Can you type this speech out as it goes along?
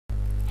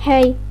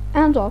Hey,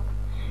 and welcome.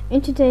 In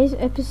today's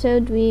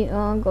episode we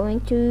are going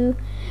to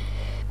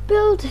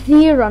build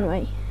the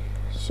runway.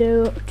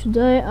 So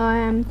today I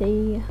am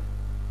the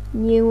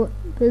new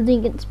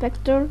building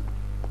inspector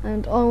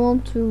and I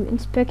want to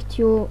inspect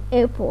your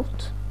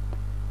airport.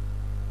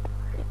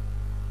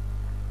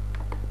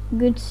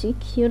 Good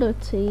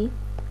security.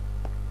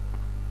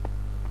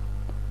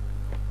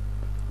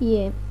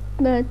 Yeah,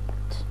 but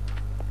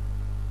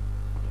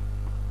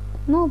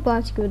not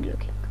that good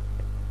looking.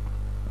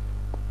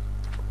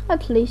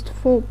 At least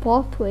 4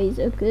 pathways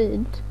are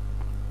good.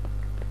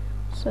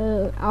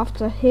 So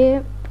after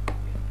here,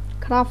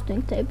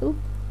 crafting table.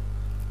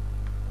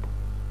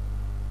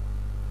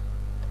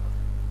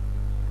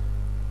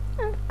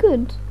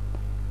 Good.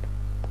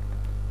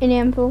 An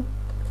anvil.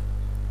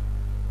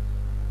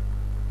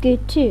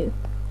 Good too.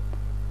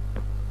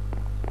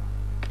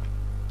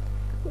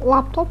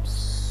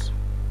 Laptops.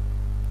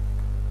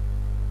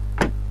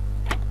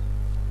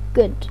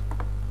 Good.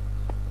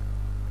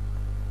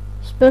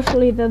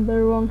 Especially that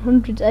they're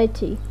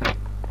 180,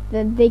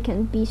 that they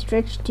can be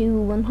stretched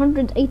to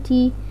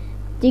 180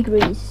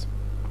 degrees.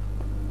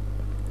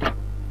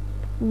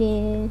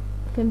 Yeah,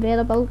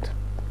 conveyor belt.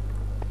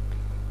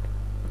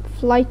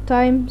 Flight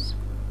times.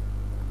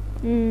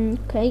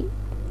 Okay.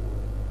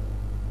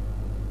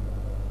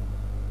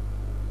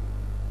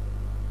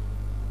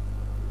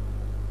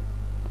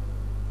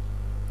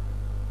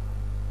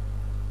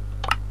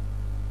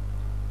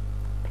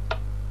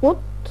 What?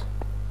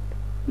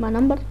 My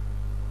number?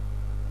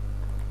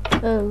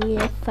 Oh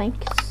yeah,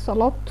 thanks a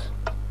lot.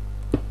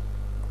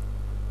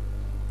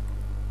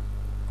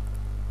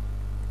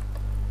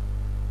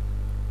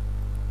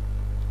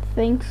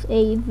 Thanks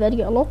a very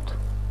lot.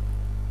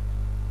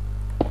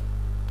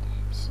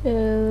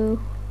 So,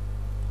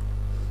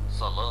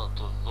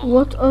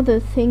 what other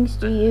things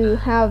do you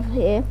have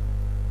here?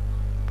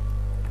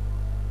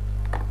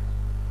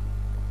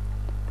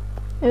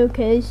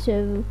 Okay,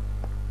 so,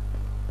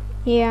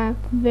 yeah,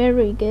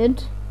 very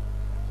good.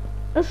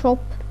 A shop.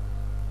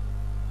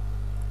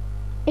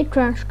 A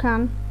trash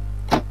can.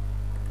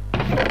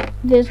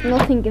 There's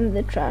nothing in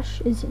the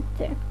trash, isn't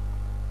there?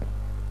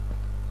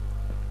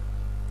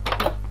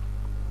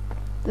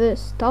 The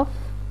stuff.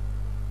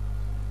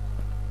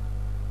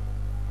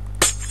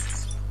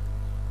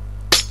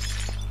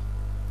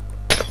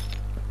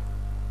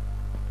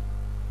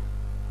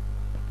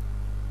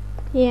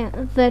 Yeah,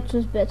 that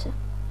was better.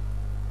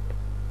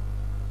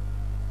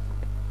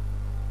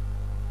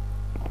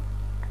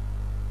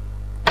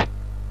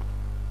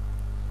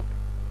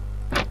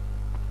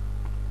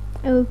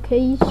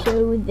 Okay,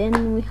 so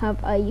then we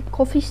have a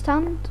coffee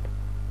stand.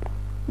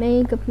 May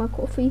I get my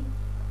coffee?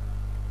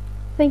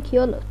 Thank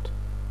you a lot.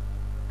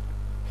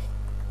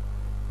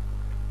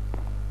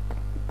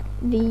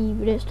 The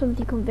rest of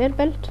the conveyor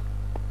belt.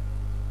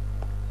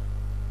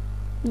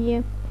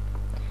 Yeah.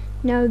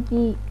 Now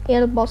the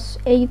Airbus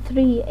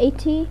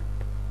A380.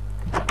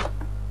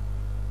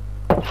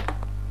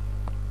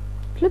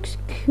 Looks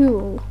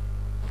cool.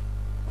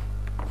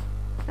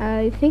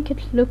 I think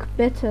it looks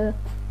better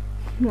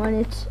when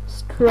it's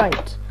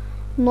straight,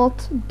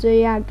 not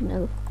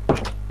diagonal.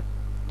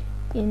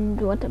 And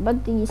what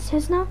about the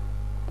Cessna?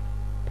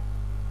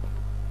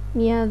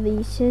 Yeah,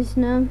 the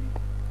Cessna.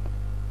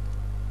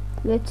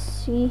 Let's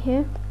see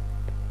here.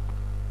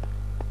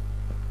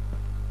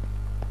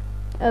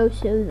 Oh,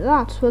 so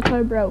that's what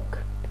I broke.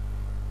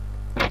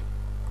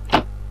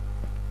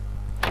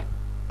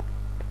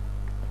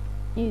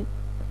 You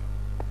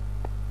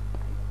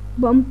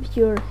bump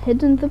your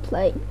head in the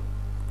plane.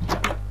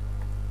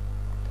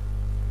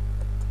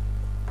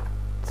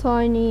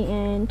 Tiny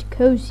and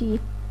cozy,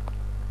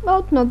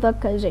 but not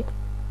that cozy.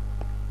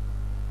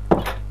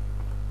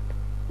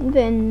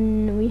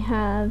 Then we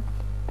have,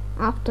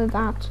 after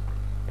that,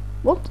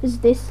 what is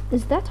this?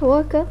 Is that a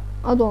worker?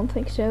 I don't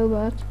think so,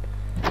 but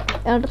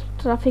air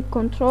traffic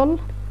control.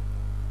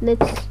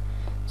 Let's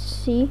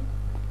see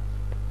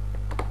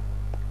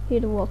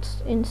here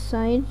what's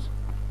inside.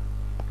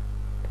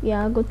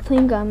 Yeah, good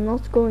thing I'm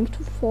not going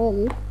to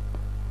fall.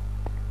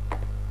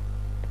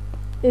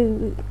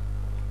 Ooh.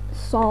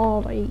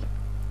 Sorry.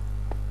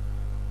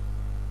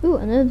 Ooh,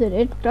 another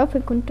air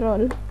traffic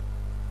control.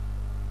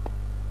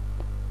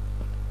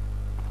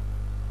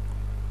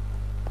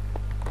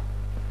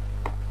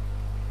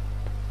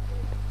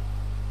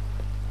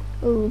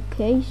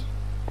 Okay.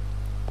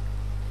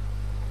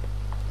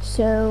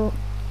 So,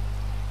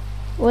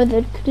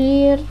 weather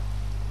clear,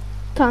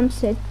 time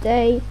set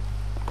day.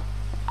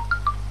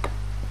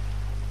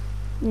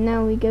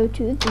 Now we go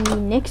to the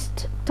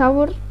next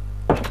tower.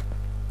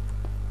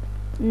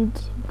 And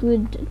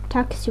good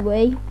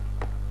taxiway.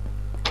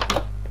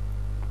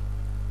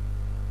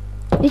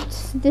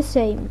 It's the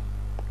same,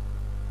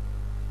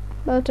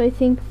 but I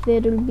think there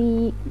will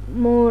be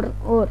more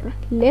or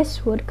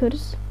less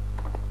workers.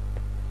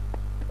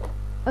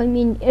 I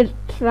mean air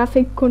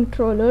traffic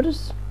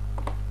controllers.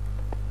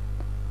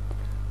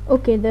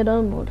 Okay, there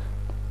are more,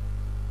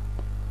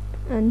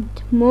 and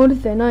more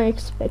than I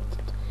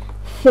expected.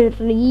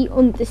 3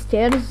 on the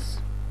stairs.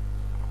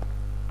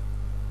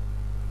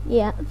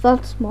 Yeah,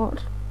 that's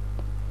smart.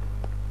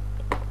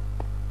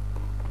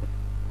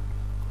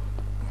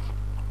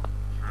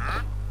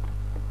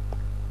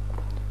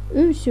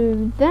 Ooh,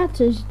 so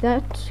that is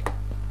that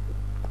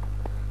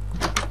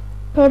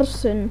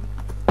person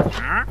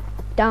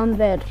down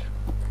there.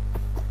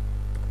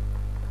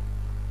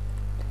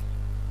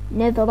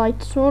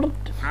 Netherite sword.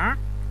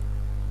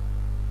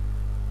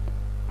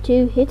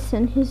 2 hits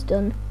and he's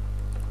done.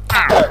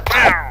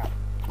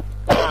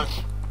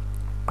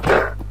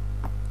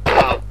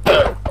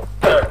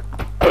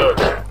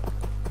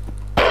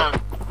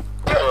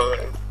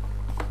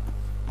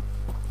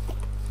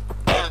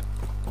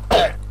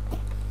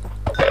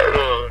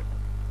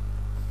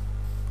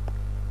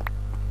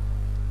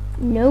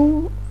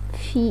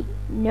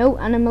 No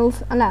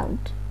animals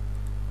allowed.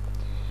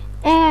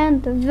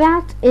 And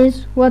that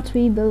is what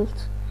we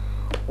built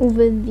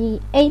over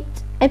the 8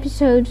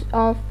 episodes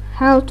of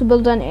how to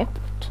build an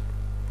airport.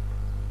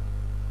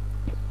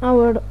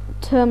 Our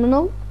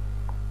terminal,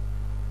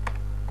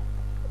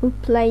 our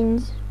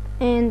planes,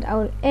 and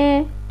our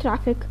air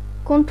traffic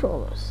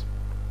controllers.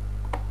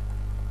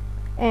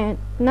 And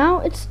now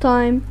it's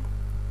time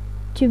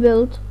to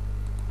build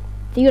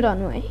the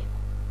runway.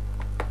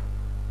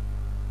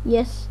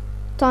 Yes,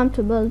 time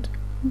to build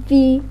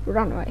the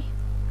runway.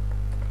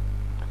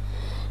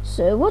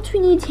 So what we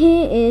need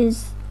here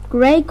is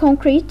grey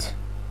concrete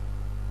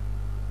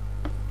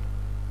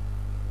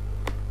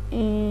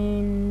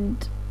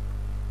and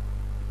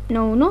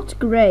no, not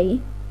grey.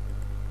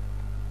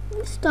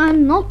 This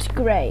time not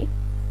grey.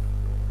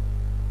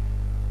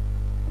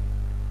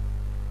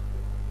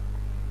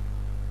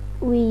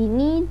 We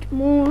need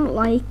more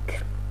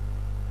like,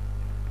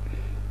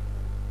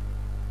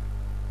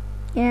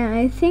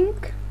 I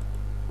think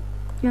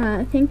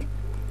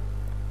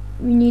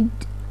we need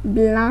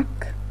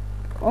black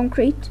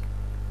concrete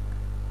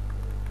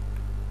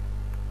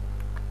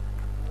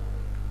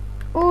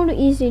or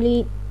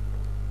easily.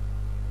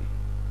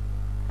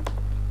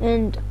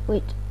 And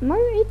wait,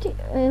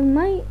 am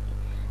I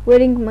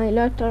wearing my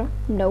letter?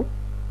 No.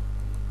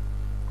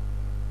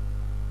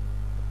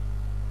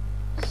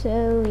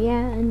 So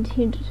yeah, and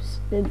here's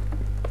the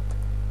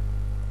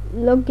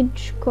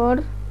luggage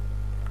car.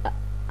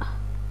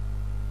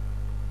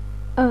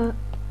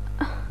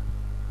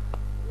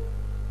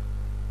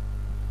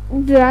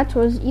 That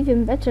was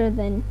even better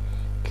than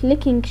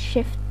clicking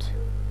shift.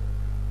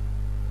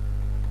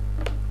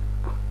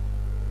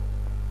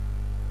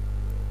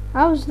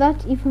 How is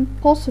that even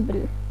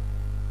possible?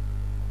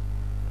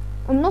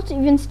 I'm not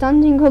even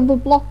standing on the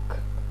block.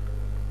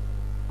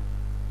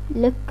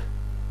 Look,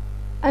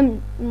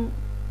 I'm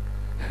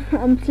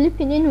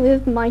slipping in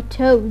with my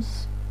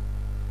toes.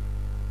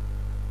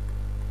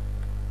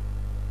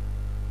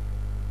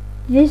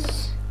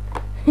 This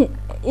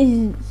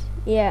is,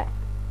 yeah.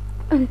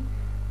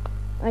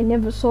 I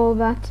never saw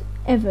that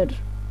ever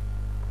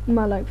in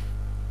my life.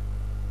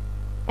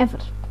 Ever.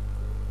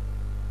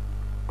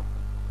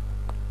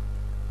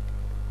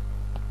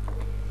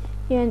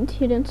 And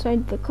here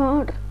inside the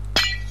car.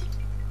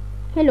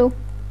 Hello.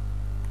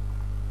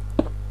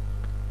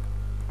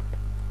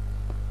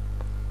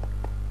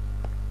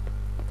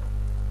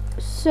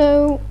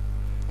 So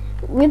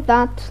with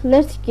that,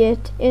 let's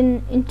get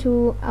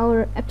into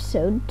our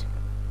episode.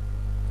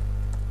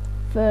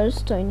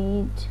 First I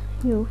need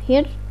you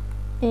here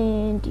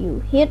and you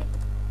here.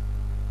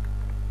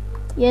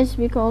 Yes,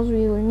 because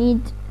we will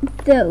need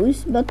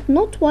those, but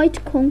not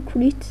white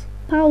concrete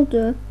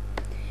powder.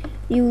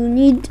 You will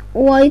need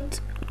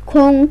white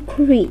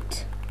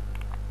concrete.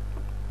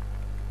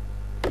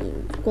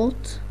 You've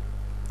got,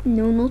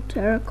 no, not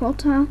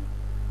terracotta,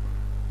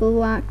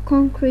 black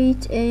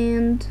concrete,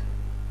 and,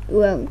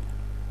 well,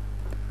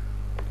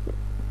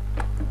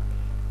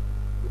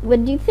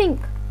 what do you think?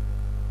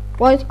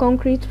 White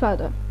concrete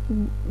powder.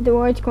 The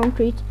white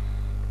concrete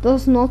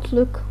does not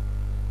look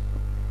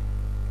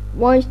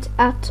white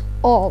at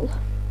all.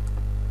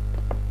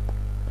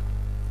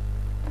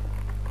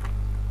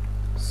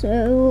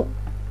 So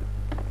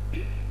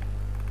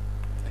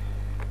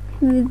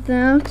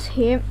without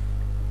here,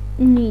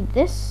 need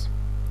this,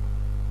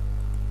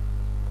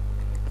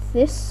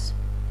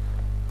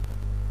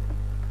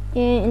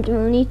 and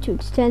we'll need to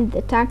extend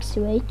the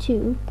taxiway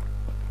too.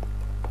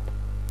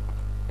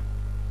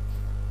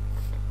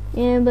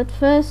 But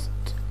first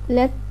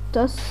let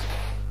us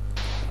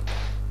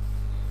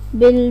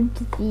build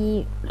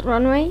the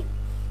runway.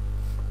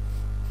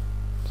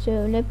 So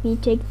let me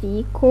take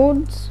the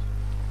cords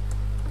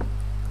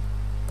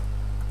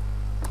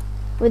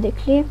with a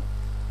clear.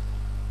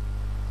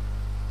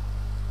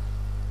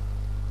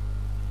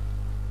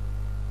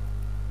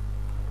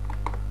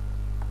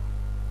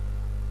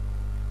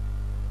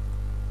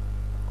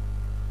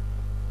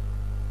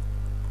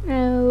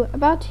 Now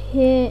about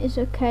here is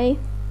okay.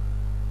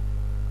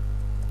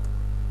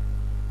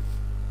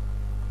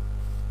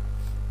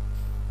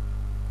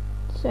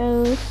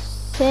 So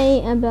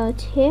say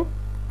about here,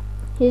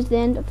 here's the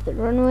end of the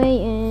runway,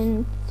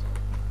 and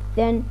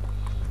then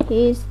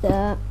here's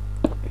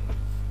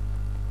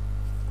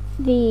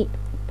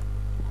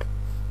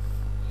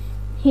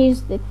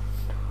here's the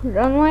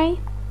runway,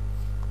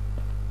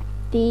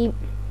 the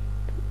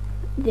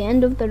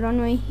end of the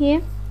runway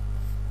here,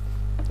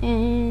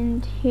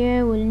 and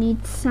here we'll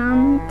need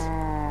sand,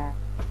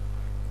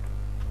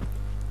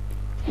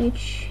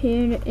 which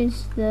here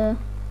is the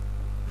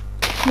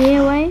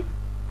clearway,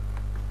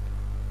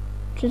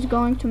 which is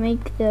going to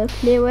make the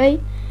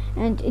clearway,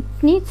 and it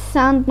needs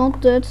sand,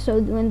 not dirt, so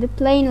when the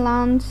plane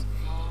lands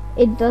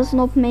it does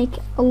not make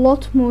a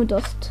lot more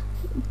dust.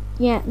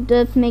 Yeah,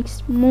 dirt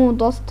makes more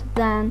dust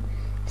than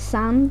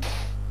sand.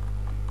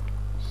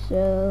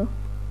 So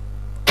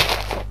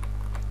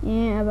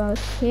yeah, about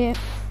here.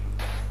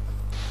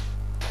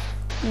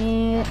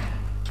 Yeah,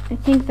 I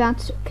think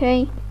that's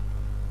okay.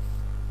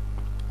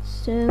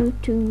 So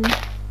to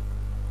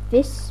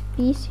this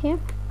piece here.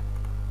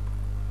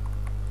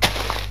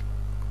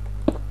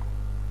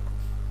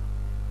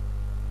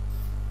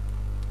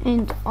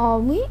 And are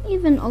we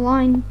even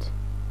aligned?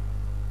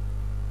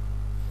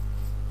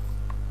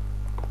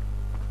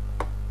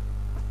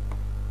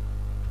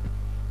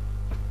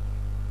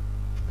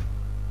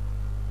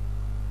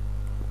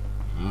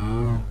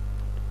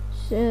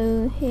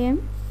 So here.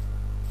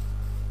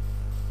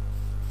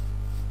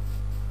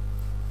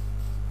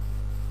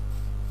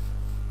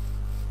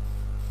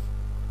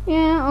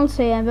 Yeah, I'll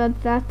say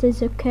about that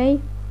is okay.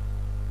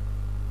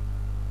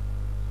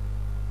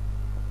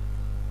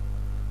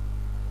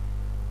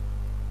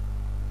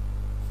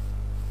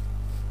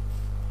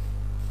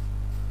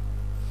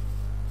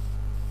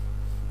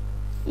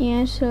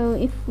 Yeah, so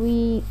if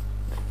we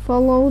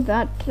follow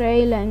that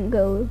trail and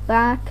go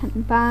back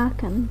and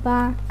back and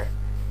back,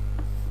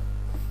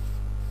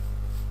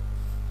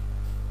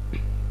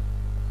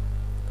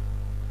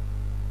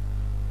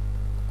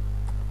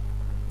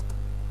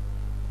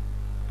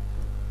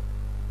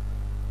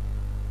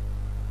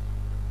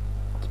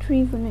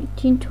 Trivo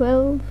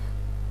 1912.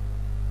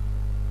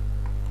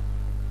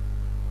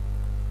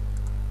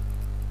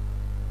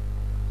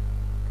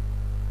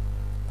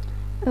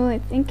 Oh, I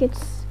think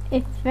it's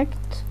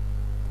effect.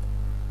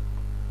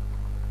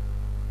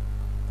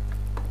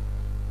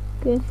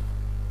 Good.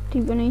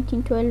 Trivo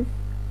 1912.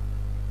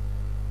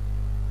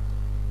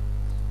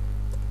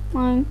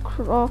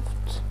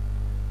 Minecraft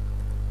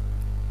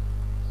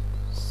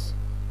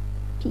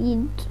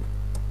speed.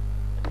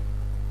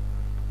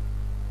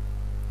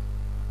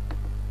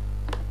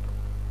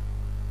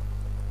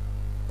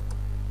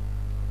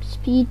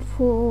 Speed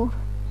for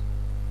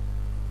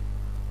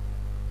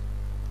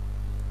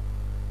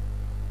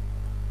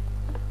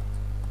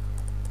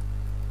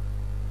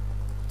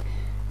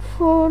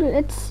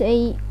let's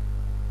say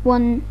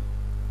 1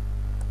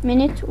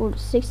 minute or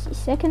 60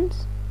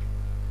 seconds.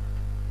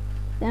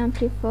 The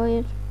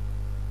amplifier,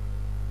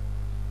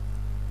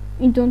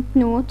 you don't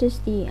know what is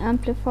the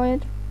amplifier,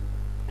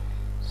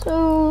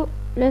 so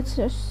let's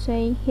just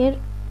say here,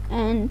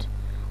 and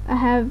I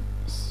have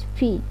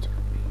speed.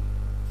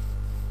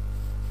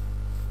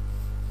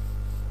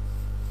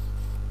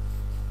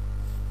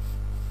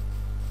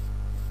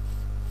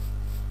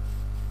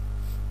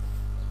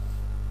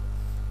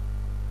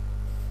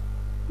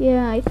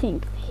 Yeah, I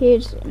think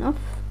here's enough.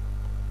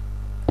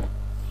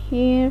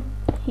 Here,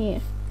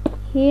 here,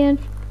 here,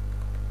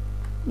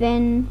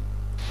 then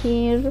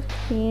here,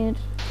 here,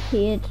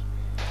 here,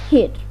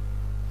 here.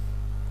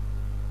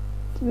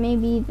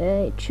 Maybe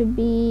it should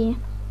be,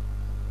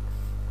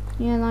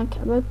 yeah, like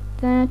about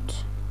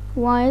that,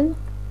 while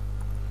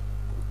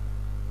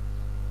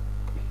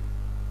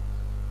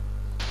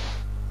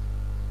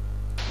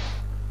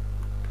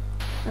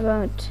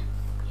about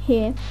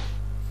here.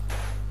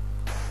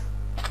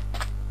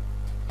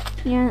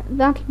 Yeah,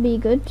 that'll be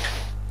good.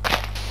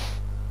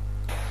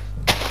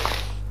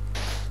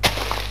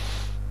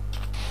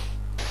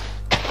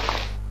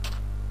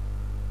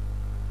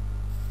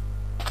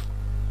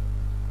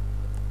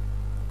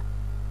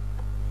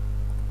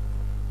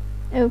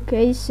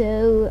 Okay,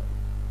 so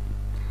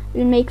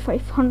we'll make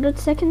 500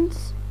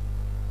 seconds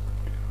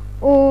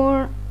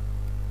or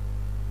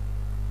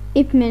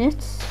 8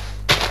 minutes.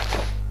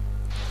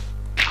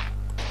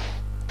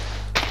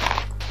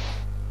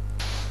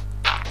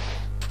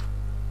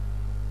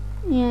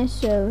 Yeah,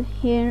 so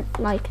here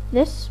like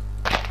this.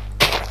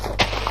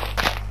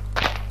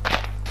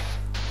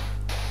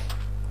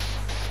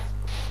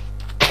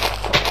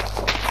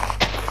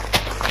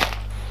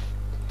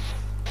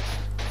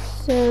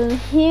 So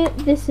here,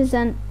 this is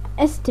an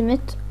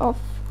estimate of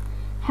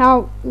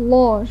how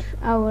large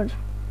our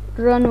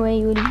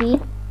runway will be.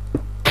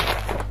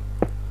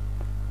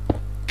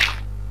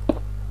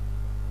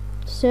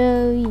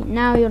 So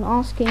now you're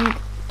asking,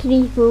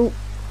 Trivo,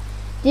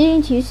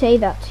 didn't you say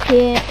that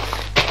here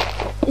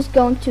is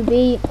going to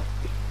be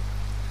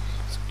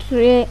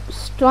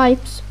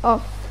stripes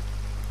of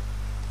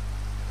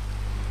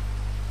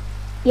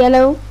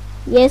yellow?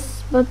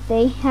 Yes, but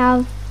they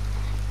have,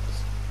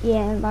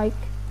 yeah, like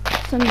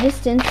some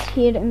distance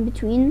here in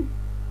between.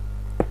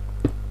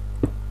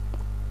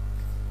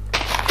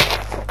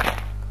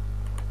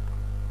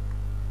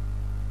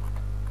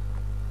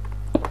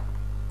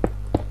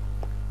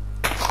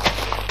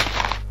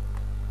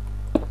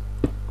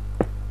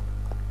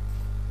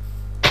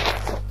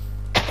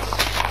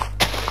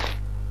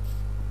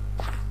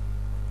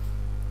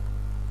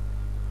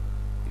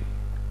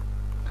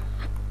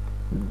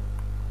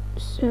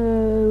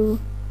 So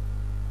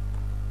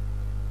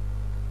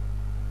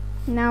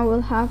now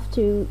we'll have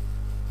to,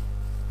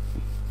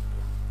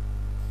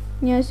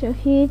 yeah, so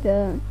here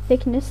the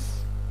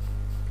thickness,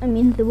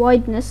 the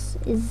wideness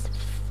is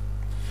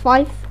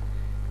 5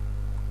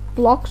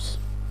 blocks.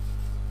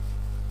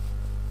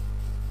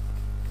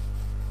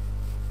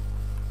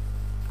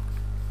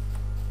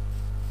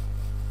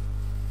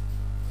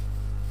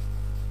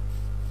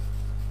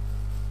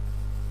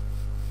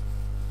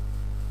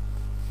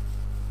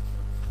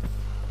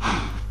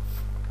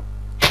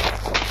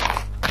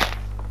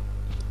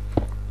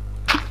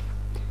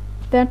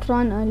 That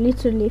run, I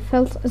literally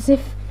felt as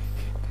if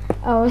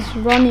I was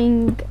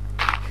running,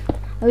 I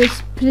was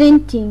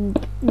sprinting,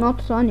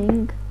 not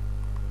running.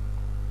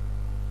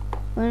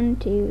 1,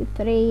 2,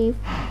 3,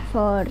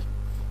 4,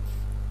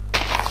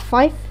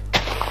 5.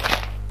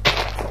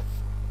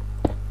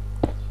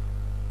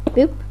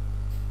 Boop.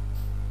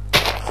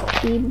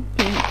 Bim,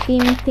 bim,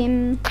 bim,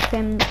 bim,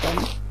 bim, bim.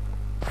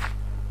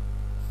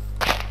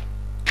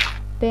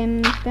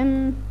 Bim,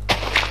 bim,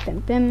 bim,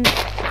 bim,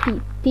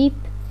 beep, beep.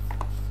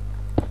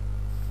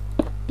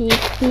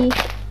 Beep, beep,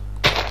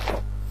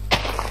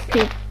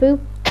 beep, boop,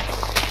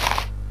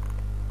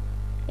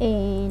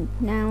 and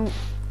now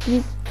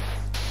beep,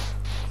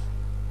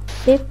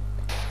 beep,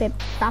 beep,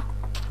 bop,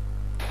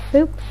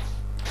 boop,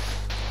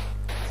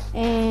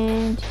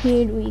 and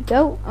here we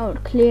go. Our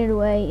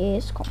clearway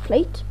is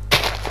complete.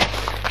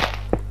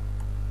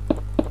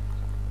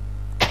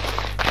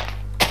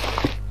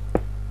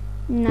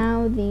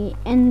 Now the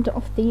end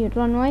of the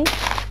runway.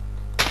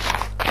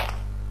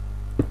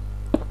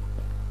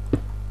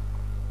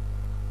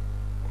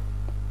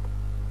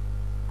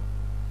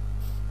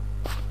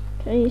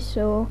 Okay,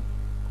 so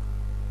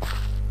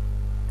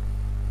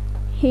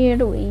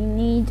here we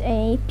need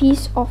a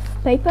piece of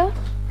paper,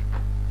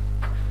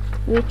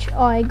 which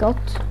I got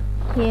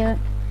here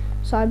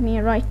beside me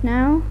right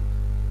now.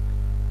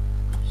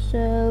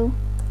 So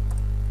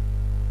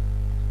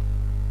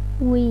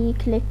we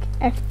click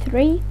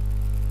F3,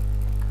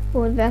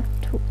 or that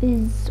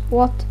is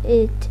what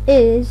it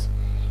is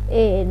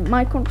in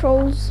my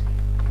controls,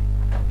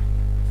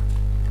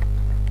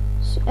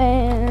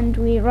 and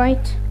we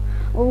write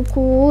our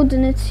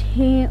coordinates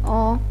here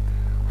are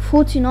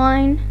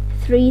 49,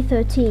 3,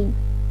 13.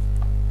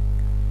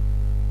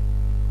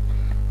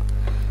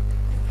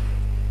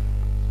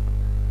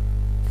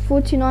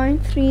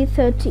 $49, 3,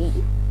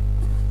 13.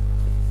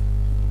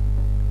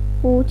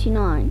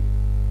 49,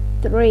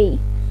 3,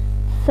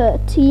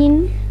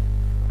 13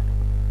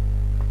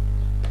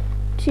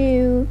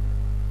 to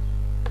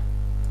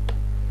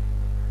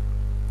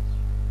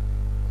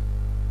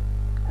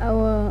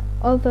our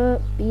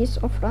other piece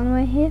of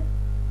runway here.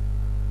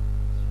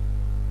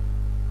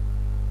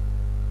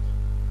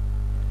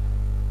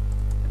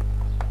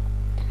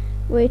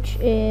 Which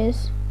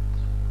is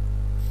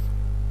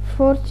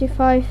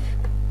 45,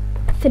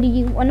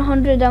 3,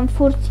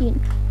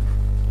 114.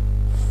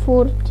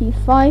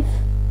 45,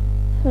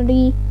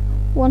 3,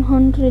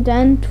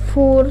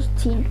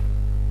 114.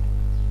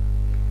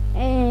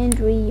 And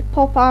we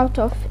pop out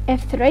of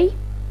F3.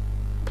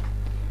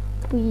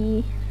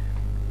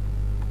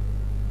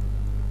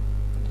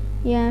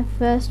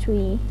 First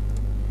we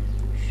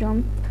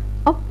jump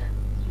up.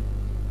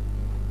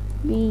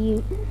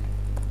 We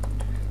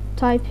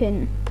type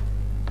in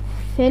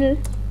fill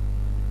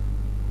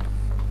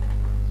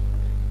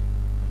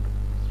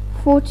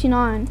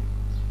 49,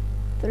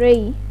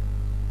 3,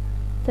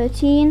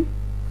 13,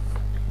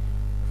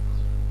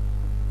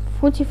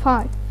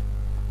 45,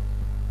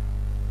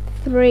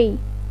 3,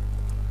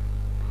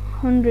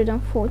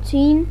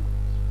 114.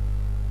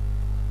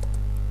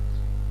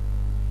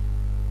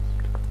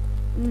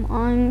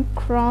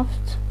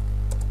 Minecraft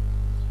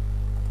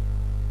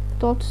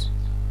dot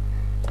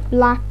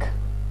black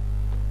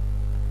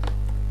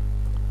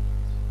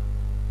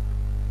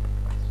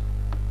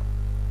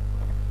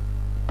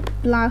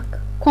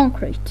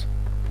concrete.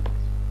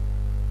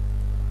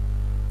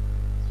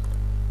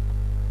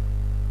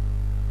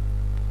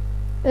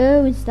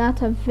 Oh, is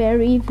that a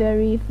very,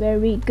 very,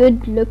 very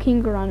good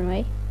looking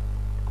runway.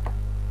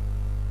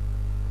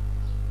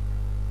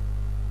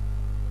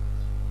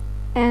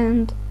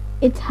 And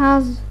it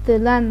has the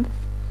length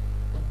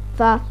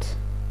that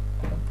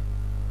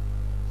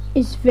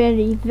is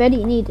very,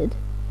 very needed.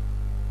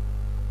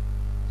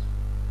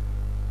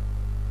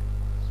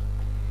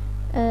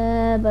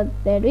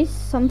 But there is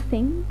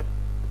something.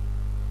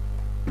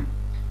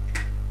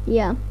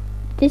 Yeah,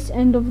 this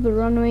end of the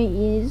runway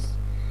is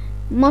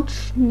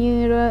much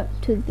nearer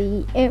to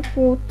the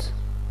airport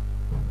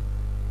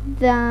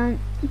than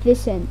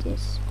this end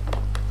is.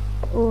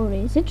 Or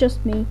is it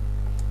just me?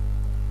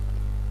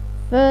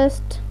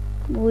 First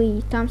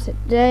we times a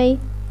day,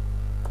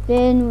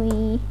 then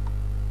we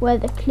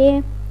weather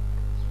clear,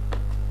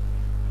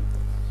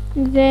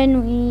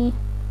 then we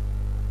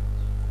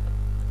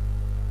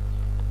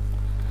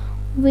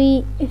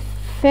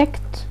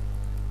effect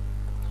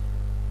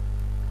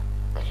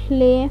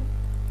clear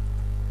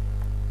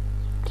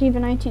Trivo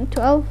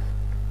 1912,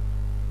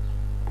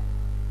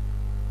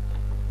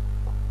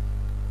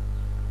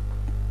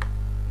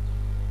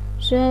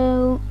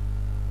 So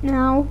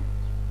now,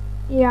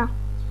 yeah,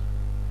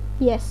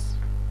 yes,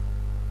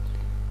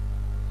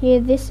 here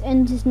this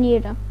end is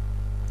nearer.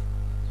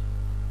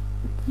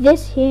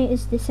 This here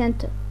is the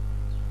center.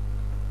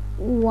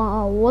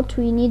 Wow, what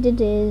we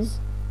needed is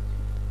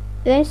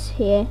this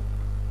here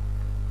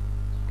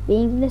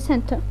being the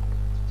center.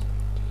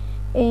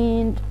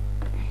 And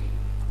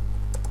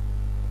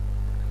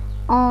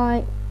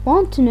I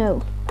want to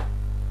know,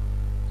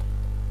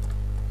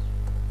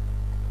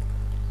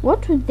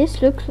 what would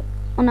this look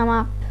on a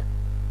map?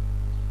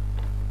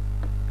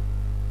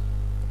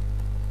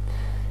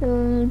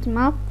 Filled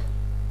map.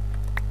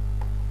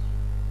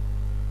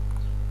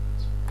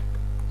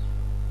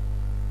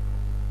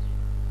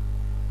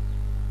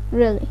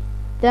 Really,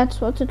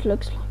 that's what it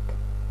looks like.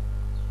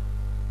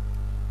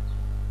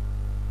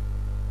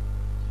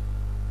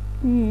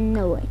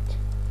 No, wait.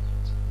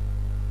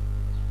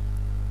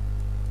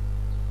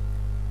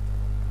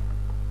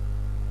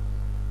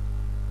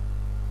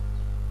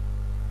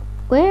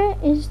 Where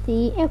is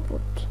the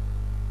airport?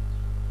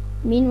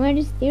 I mean, where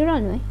is the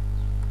runway?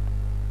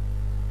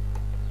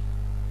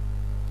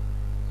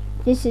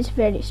 This is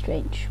very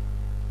strange.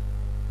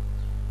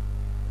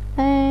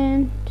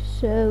 And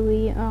so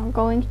we are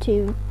going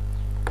to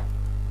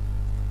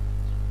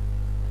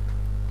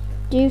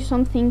do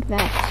something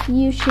that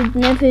you should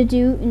never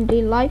do in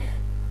real life.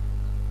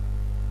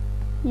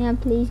 Yeah,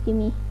 please give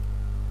me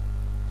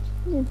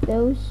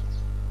those.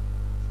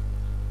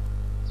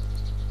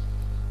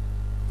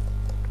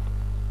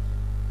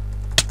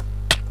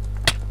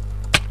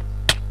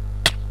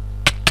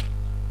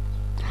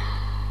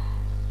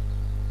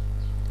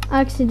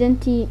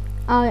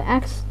 I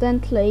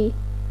accidentally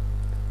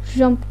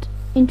jumped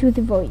into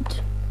the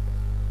void.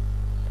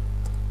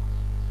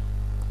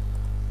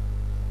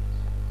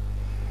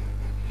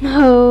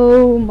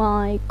 Oh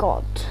my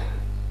god.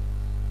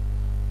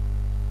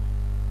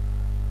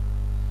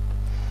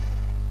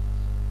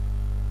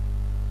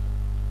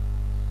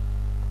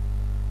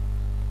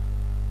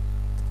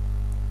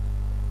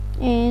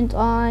 And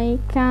I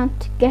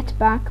can't get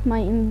back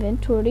my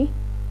inventory.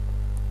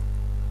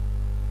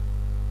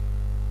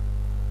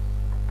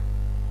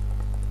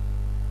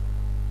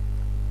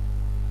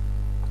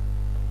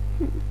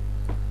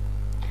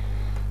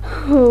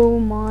 Oh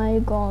my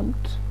god.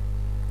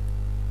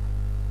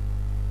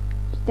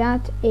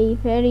 That's a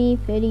very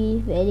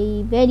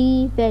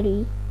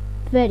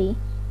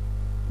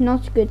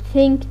not good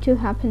thing to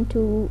happen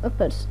to a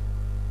person.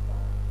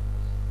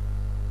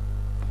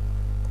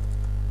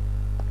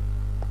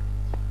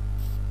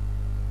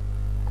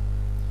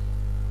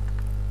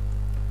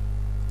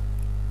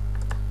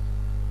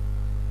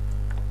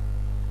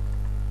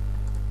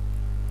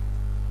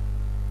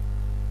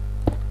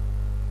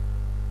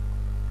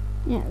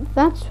 Yeah,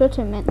 that's what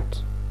I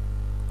meant.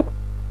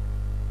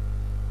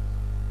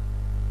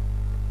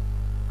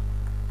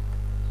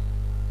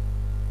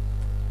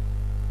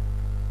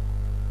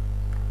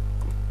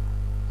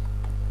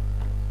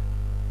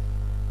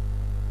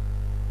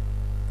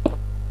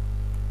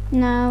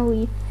 Now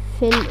we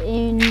fill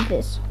in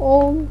this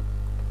hole,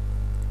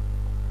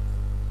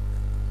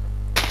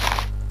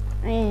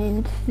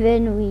 and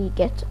then we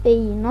get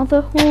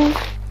another hole,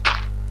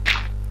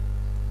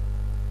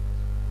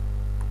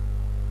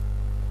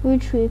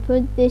 which we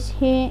put this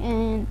here,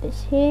 and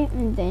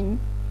then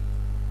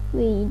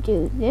we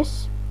do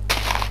this,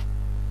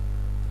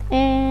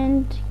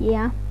 and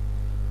yeah.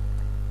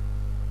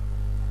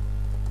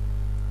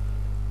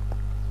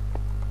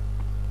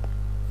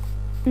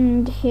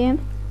 And here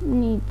we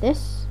need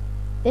this.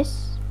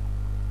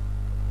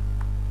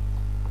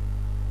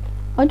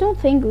 I don't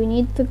think we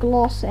need the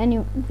grass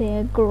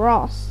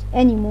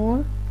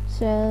anymore,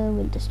 so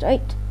we'll destroy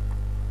it.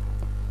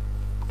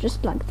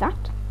 Just like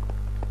that.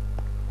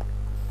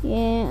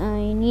 Yeah,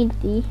 I need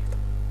the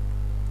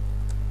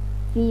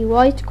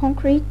white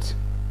concrete.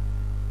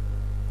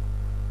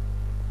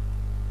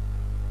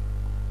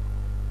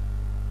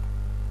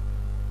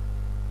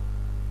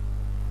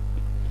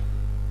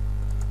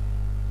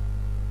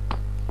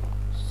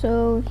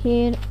 So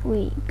here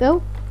we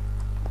go.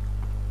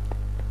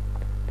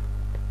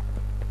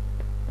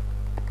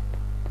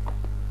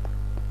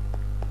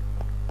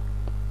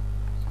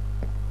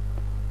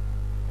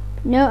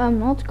 No, I'm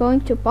not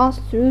going to pass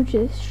through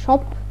this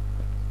shop.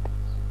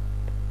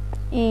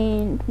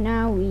 And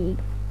now we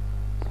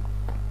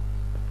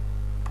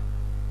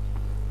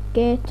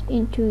get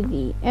into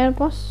the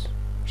Airbus.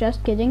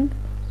 Just kidding.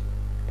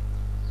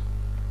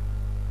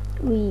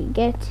 We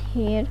get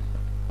here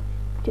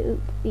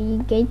to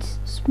the gates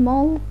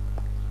small.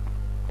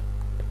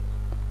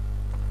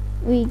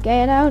 We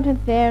get out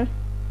of there,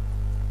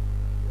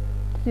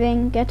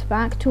 then get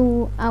back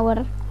to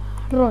our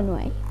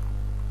runway.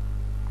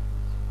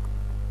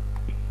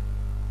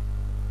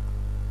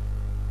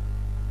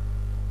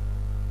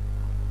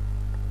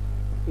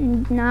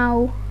 And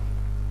now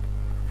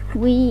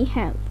we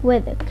have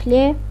weather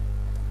clear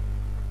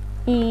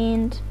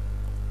and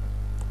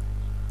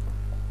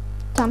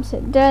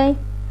sunset day.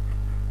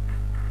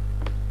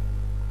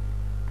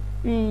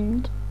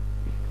 And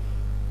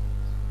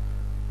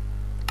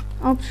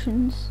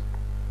options.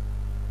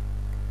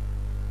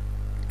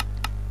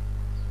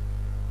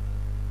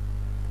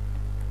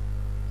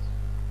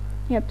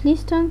 Yeah,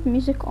 please turn the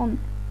music on.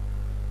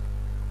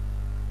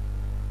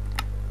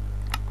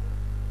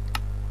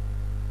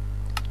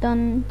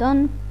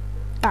 Done.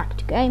 Back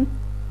to game.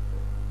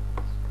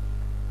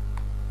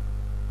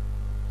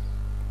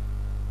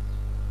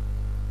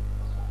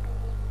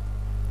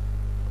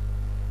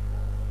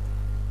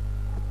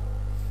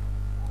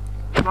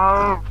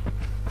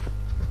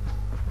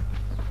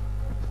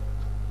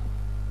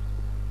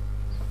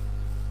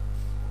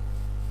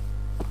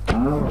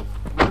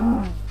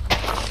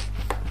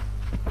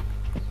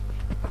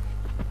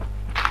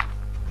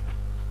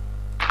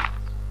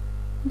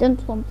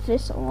 Didn't want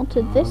this, I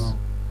wanted this.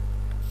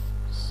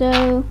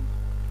 So,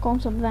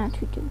 because of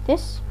that, we do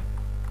this.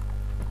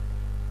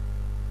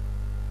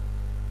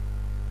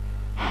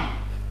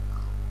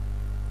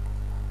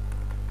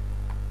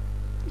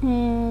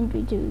 And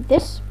we do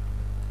this.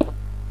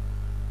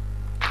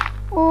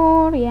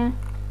 Or, yeah.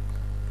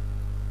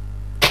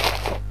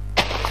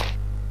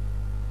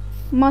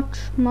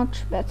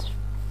 Much better.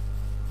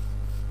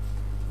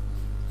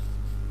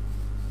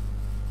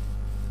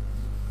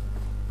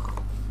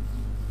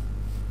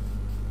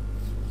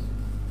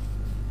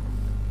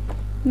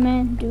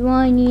 Man, do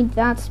I need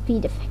that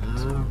speed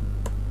effect.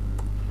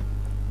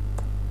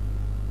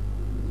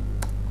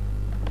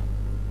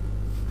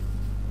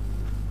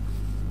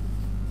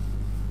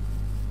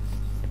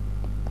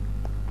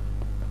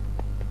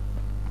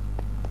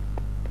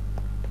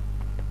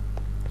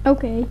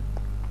 Okay.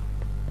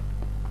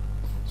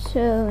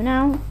 So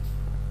now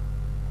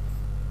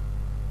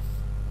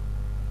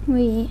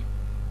we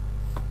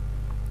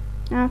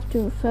have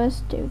to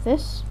first do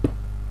this.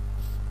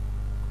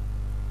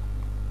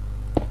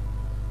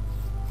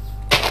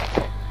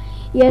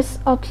 Yes,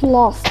 at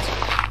last.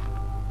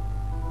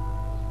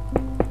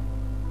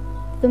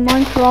 The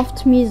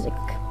Minecraft music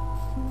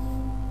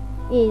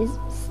is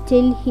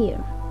still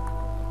here.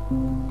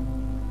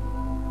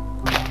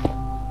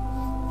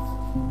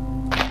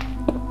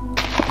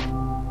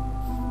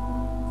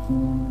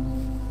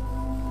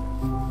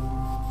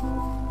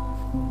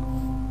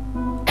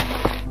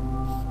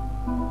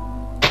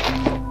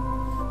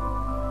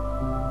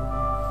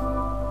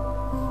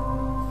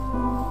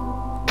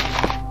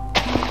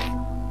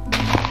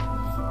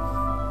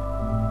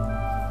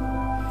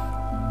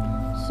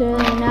 So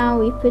now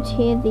we put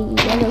here the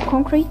yellow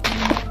concrete.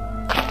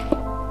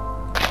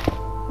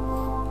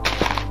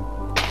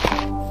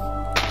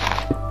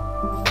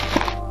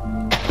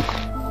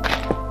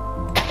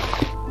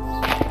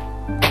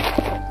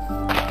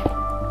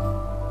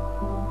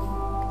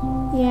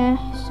 Yeah,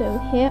 so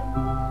here.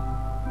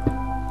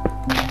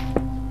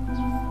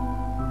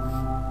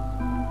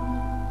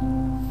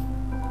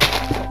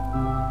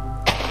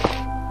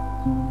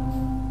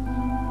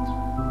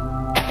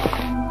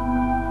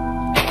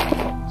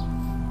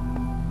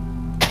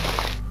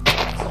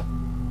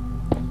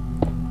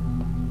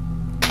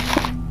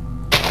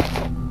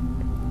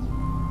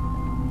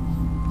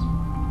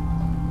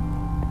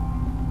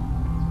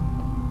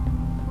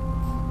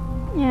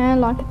 Yeah,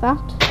 like that.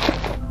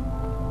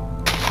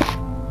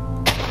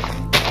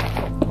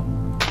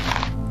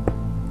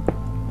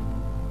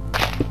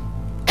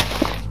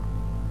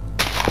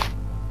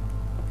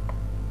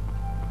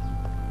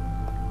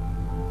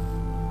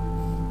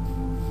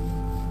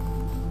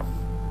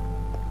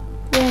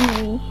 Then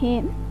we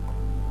here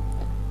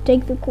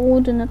take the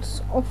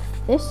coordinates of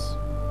this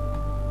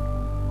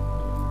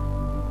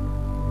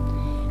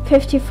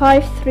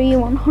 55, 3,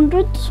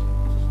 100.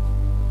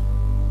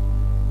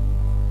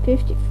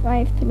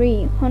 55,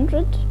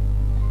 300.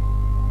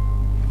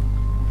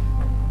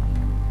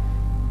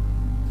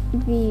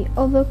 The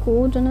other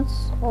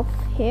coordinates of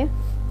here.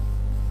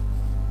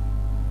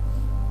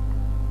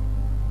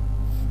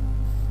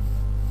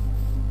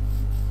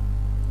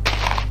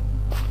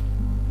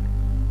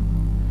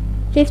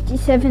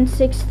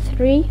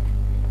 $57.63.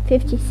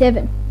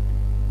 57.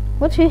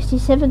 What's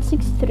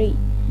 57.63?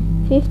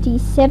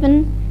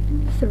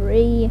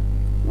 57.3.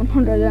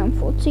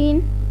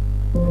 114.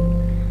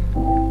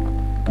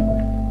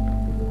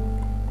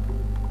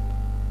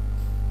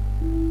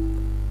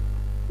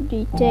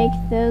 We take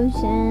those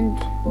and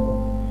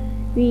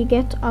we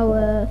get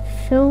our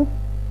fill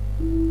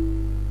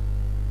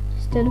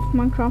instead of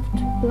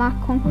Minecraft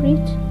black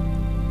concrete,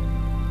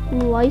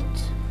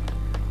 light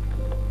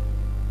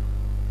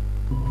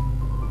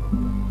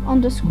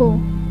underscore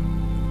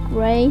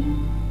gray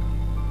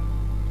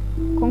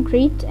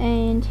concrete,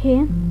 and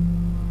here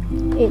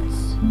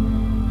it's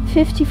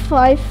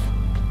 55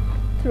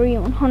 3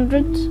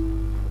 100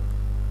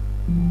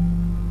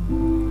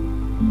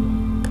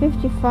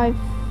 55.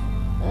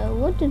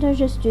 What did I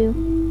just do?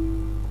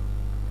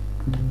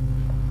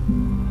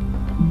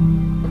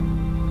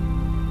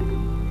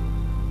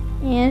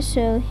 Yeah,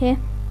 so here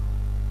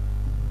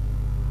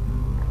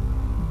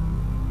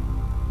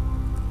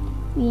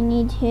we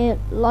need here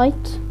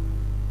light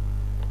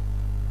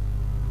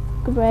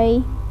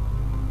gray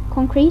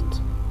concrete,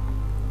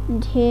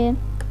 and here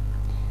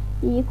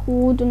the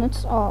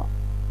coordinates are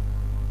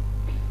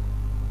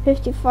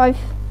 55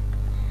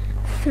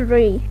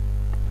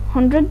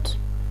 300,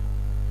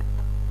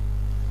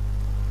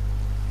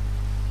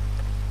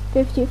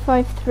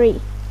 55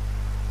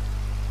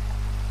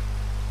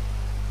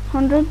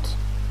 300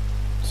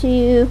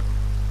 to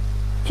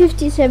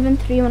 57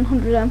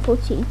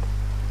 314,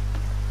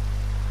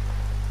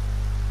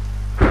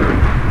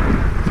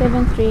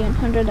 7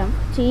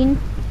 314.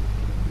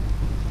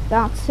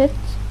 That's it.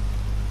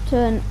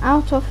 Turn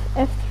out of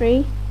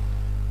F3.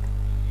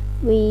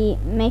 We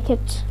make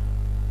it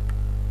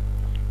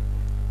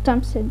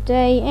times a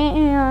day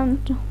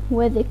and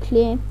weather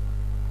clear.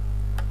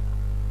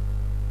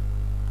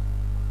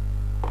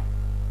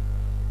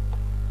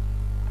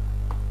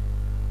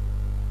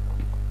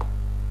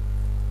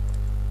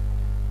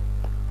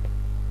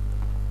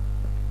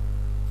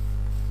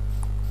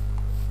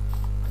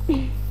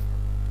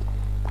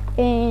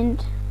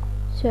 And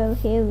so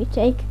here we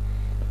take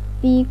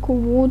the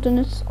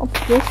coordinates of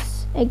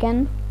this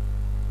again,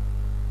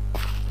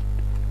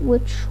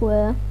 which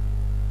were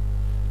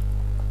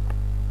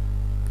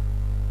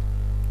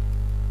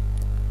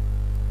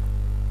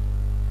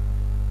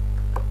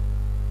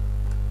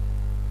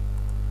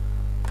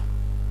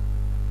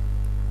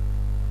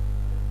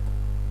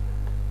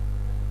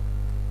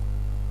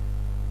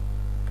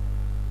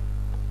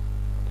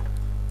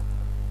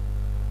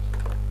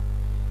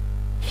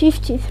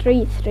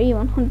 $53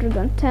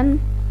 $310,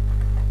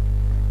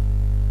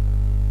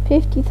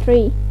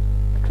 $53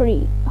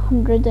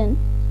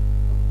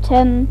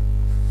 $310.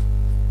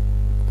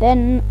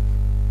 Then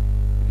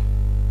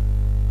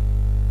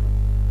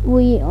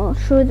we are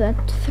sure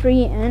that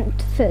 3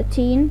 and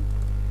 13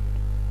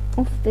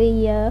 of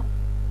the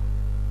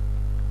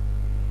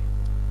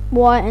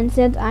Y and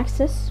Z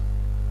axis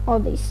are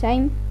the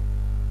same.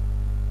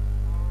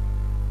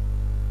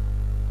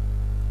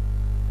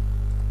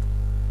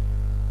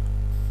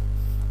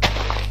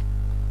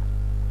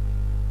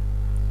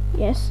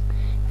 Yes,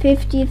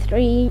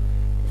 53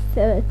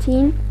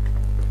 13,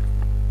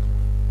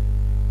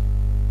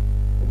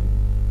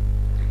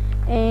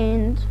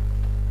 and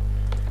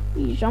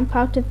we jump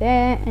out of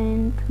there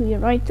and we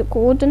write the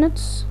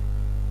coordinates.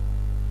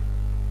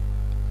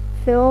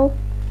 Fill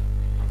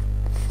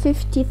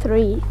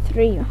 53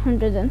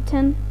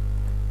 310,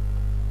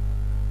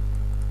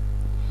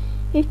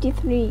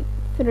 53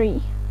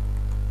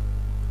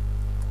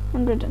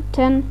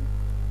 310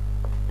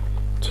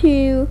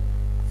 to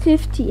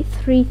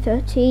 53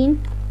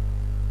 13,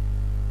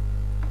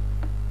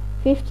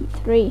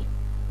 53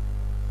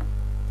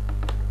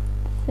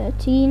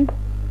 13,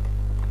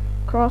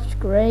 craft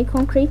grey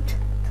concrete.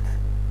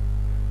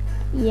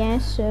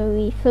 Yes, so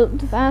we filled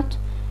that.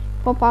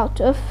 Pop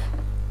out of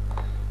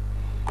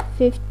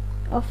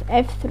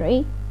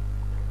F3.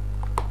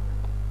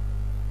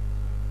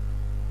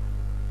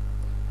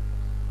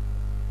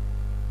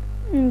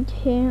 And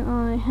here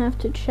I have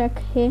to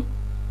check here,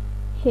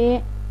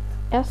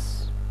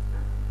 yes.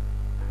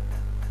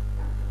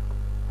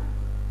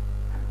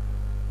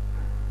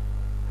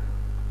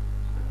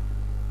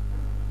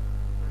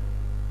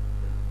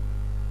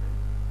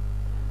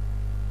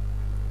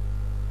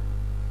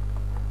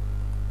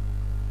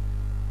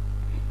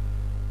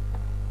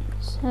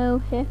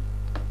 So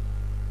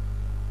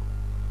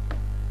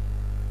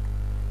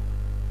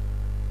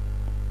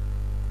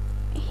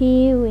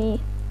here we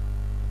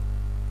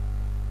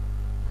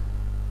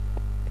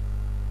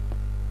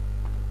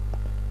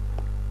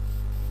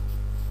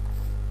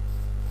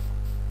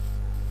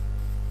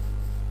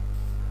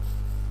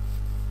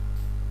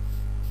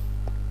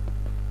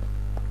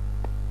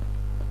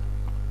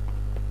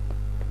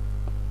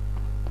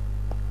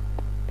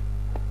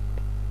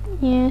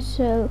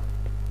so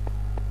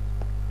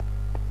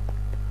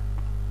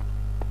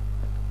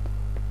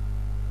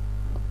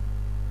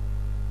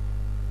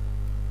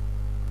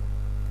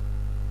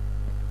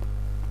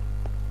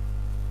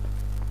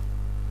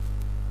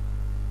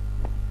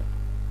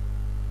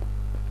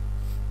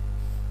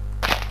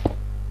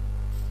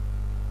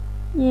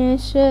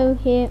so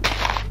here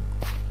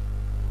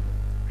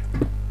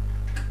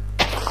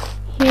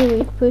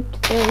we put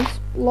those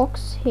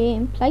blocks here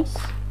in place,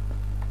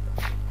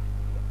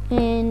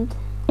 and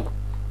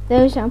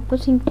those I'm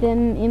putting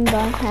them in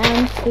by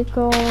hand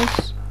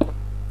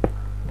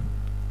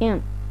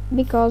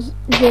because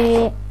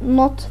they're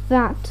not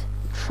that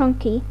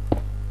chunky.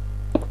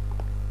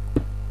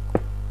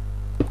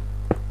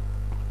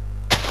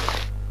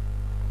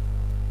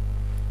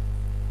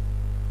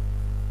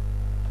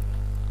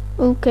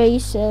 Okay,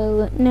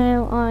 so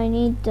now I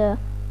need the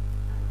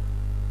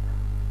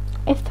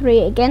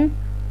F3 again.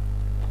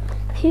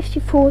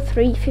 54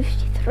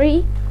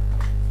 353,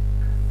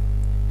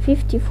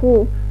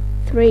 54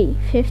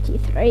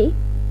 353,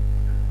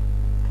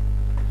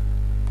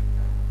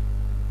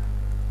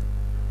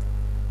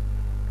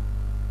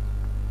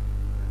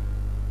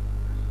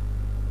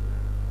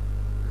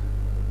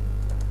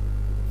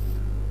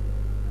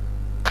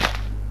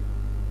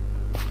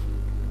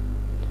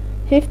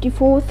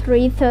 $54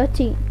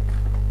 $313,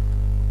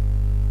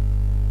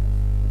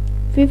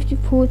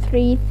 54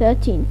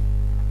 313,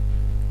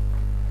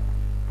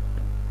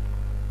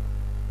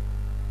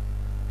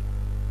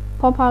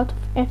 pop out of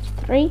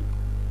F3.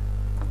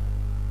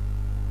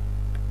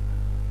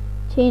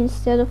 Here,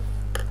 instead of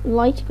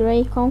light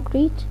grey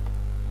concrete,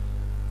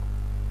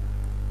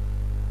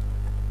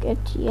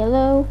 get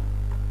yellow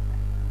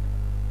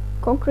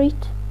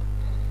concrete.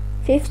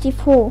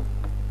 54.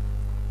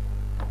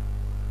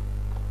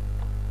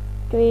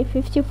 Okay,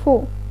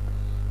 54.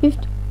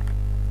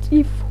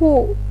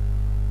 54.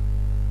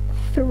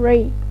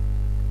 3.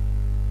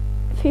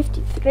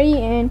 53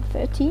 and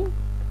 13.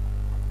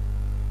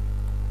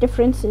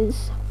 Difference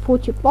is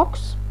 40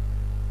 blocks.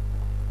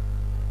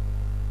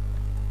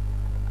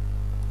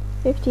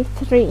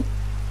 53.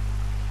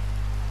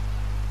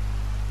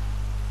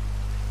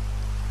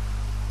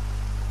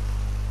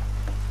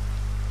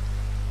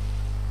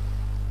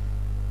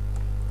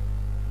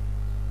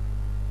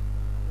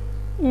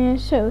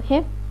 So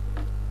here,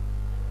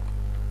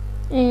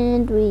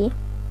 and we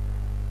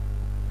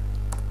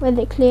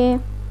weather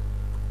clear,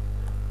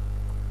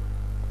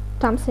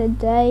 time set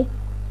day,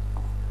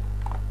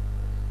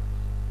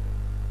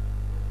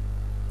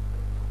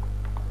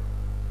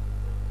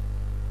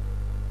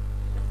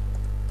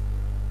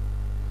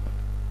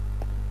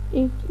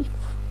 if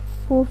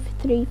 4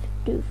 3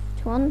 2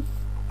 1.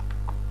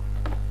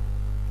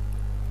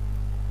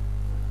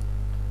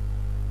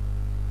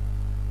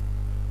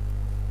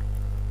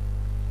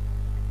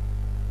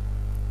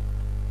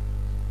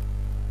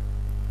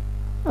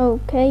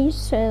 Okay,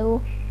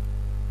 so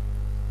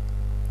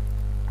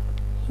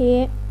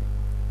here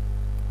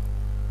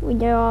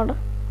we are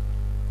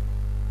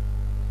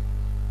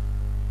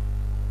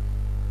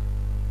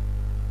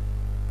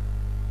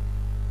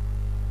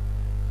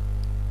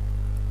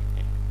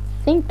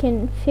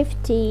thinking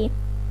 51.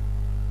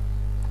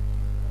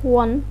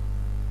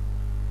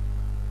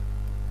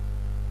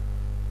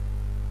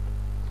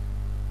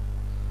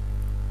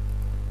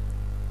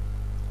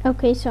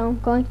 Okay, so I'm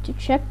going to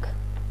check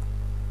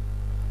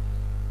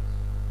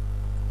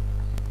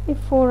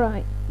before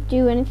I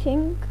do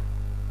anything.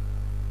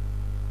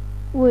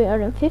 We are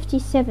in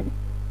 57,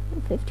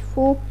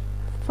 54,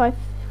 5,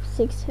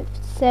 6,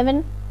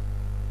 7.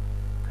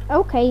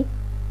 Okay.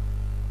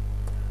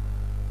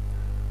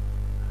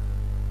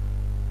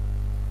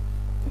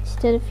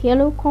 Instead of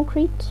yellow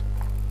concrete,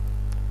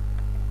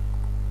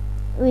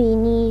 we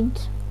need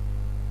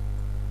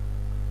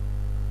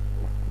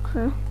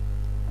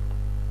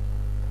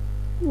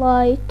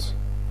light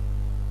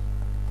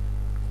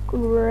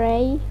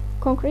gray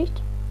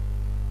concrete.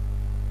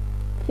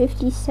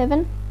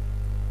 57,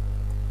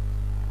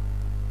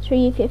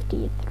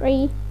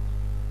 353,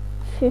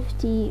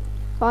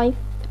 55,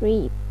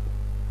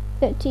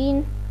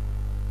 313.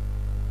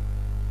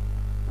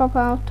 Pop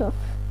out of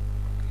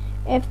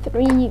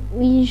F3,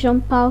 we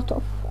jump out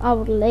of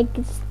our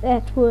legs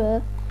that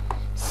were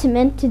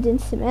cemented in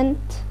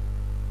cement.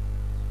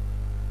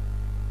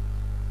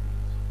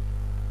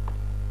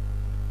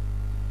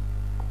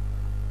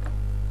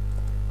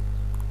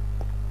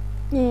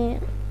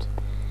 And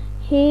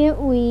here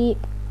we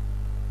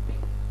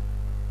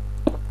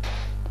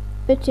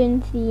put in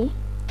the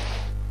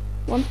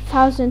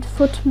 1000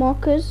 foot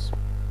markers.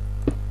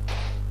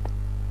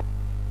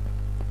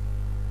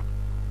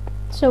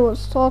 So we'll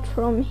start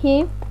from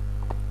here.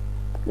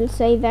 We'll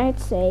say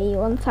that's a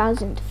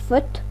 1000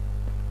 foot,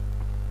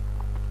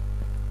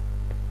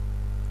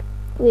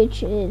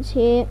 which is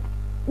here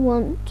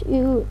 1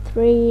 2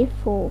 3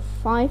 4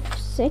 5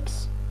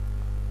 6.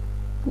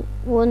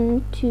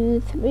 1 2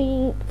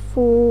 3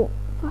 4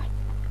 5.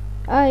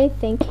 I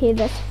think here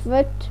that's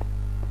foot.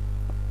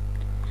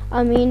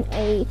 I mean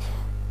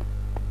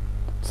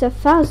it's a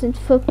 1000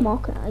 foot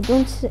marker. I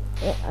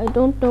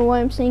don't know why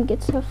I'm saying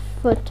it's a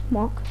foot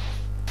mark.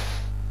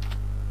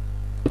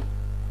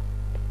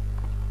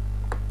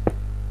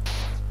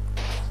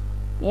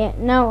 Yeah,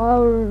 now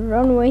our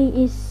runway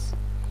is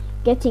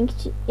getting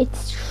to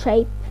its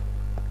shape.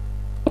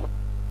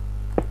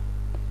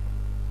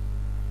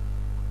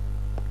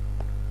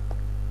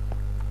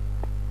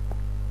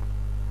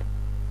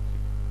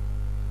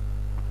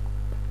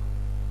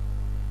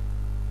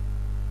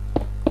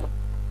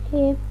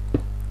 Here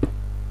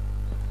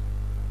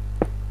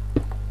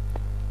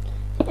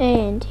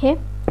and here,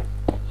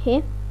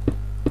 here,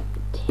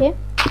 here,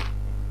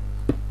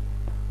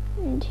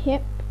 and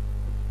here.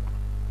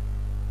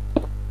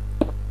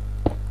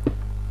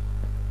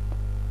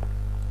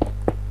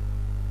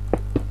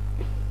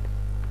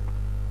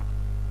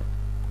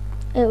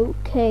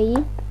 Okay.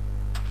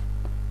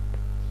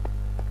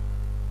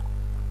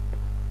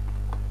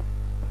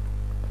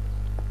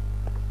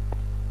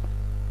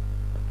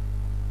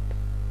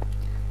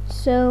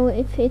 So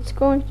if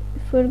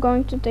we're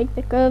going to take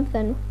the curve,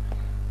 then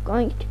we're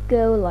going to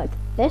go like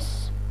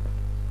this.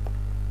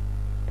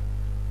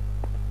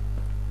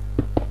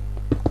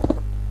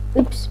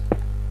 Oops.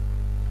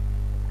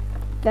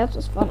 That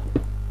was funny.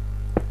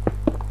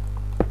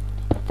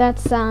 That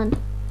sound.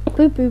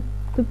 Boop boop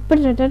boop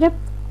boop boop boop.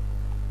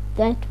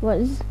 That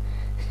was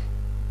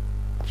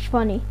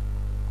funny.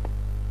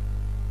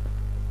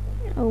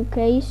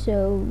 Okay,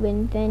 so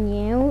when then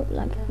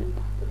like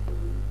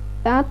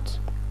that,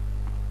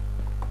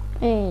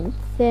 and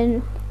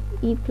then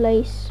we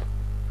place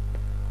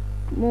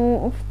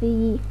more of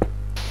the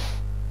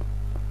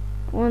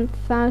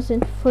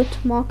 1,000 foot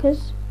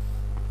markers.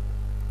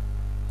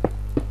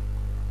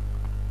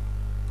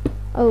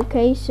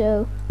 Okay,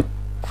 so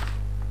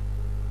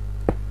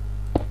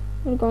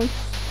we're going to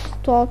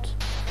start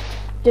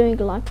doing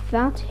like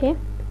that here.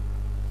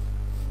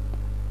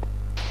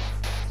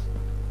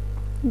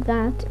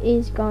 That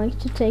is going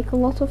to take a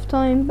lot of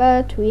time,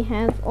 but we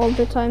have all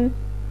the time.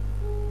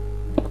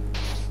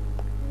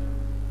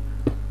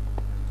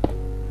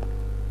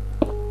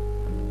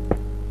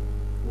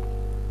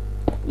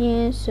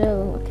 Yeah,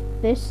 so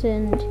like this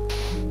and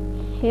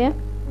here.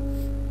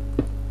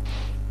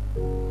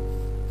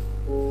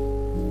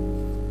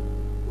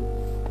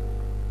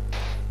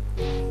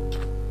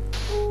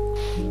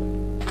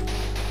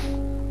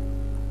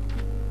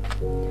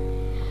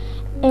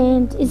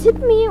 And is it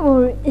me,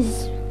 or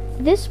is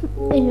this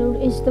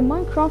is the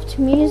Minecraft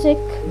music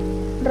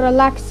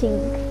relaxing?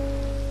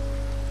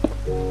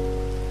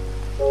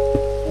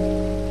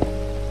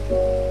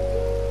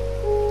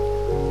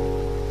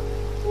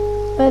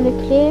 Very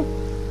clear.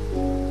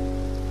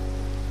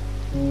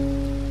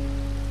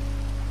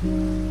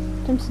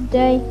 Times a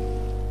day.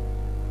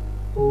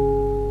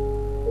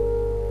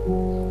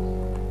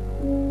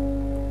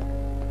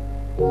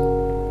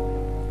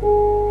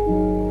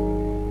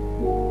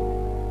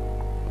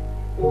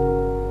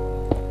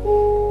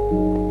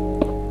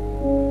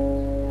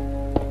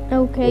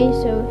 Okay,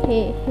 so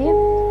here,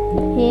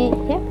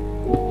 and yeah.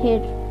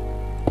 Here.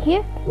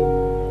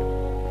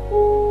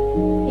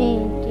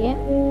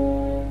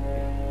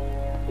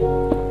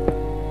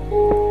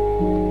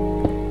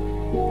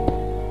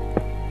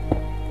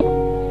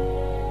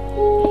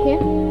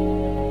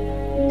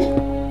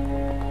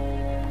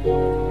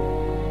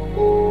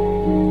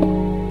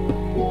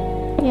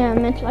 Yeah, I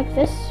meant like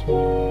this.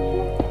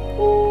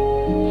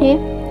 Here.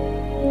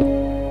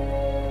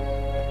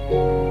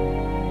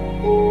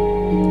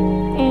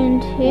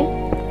 And here.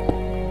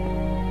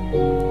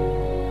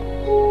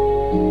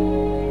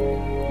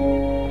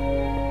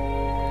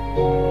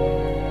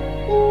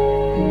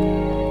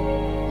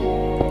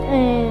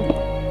 And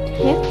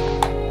here.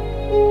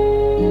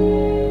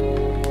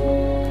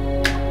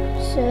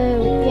 So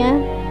yeah,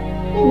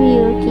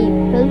 we'll keep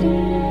building.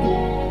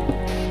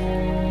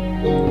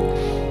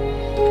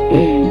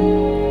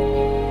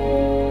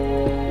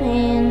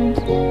 And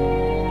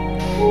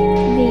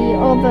the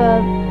other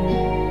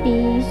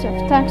piece of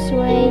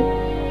taxiway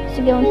is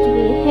going to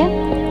be here,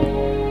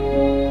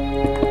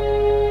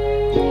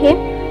 here,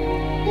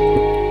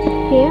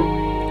 here,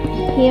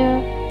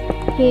 here,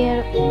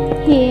 here,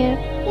 here,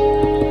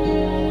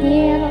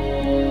 here,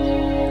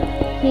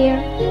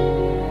 here,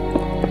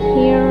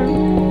 here,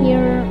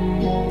 here.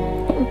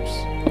 Oops,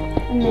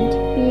 I meant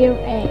here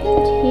and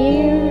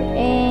here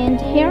and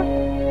here.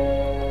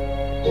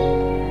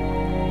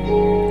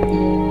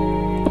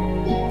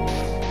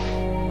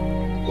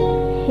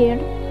 Here.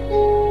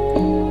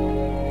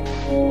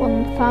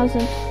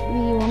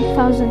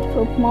 1,000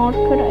 foot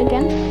marker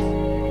again.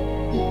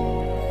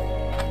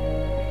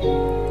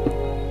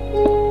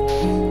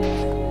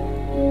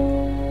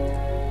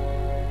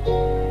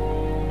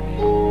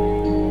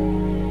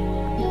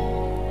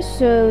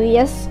 So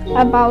yes,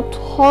 about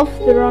half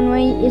the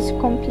runway is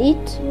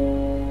complete.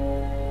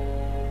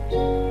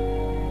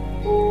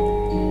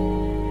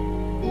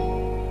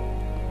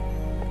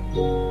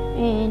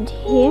 And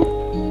here.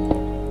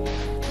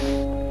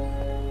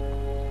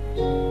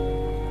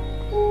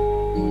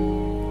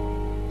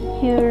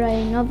 Here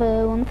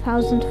another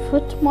 1,000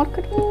 foot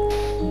marker.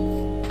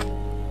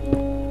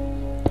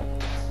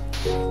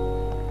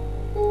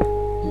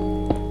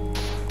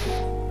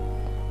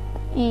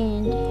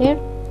 And here.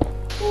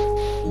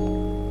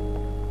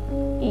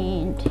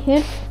 And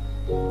here.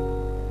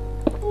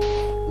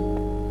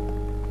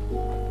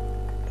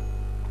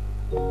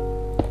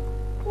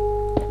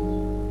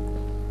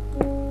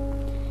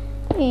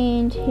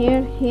 And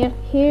here, here,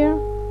 here,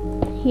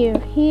 here,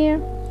 here,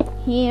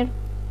 here,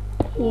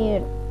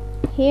 here,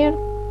 here,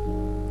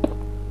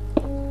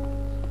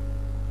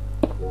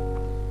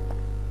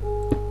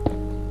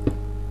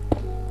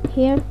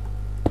 here,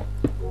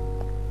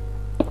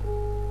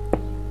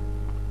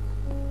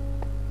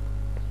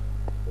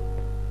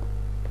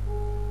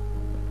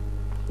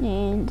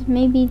 and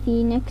maybe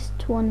the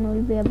next one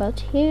will be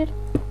about here.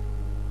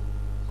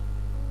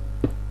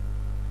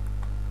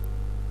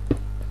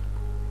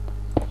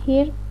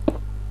 Here.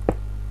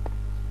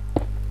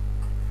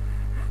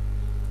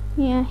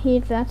 Yeah,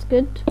 here, that's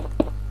good.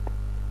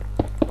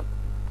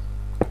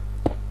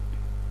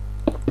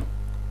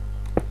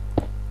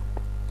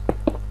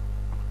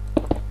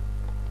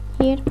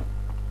 Here,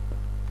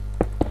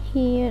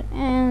 here,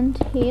 and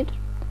here.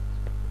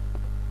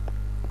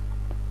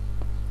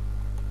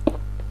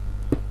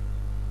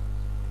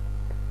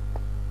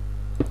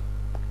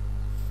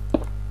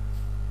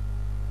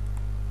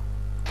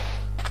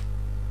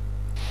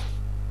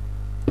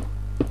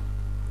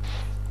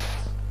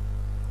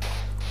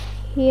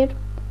 Here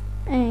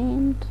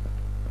and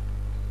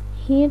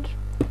here.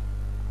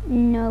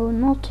 No,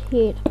 not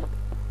here.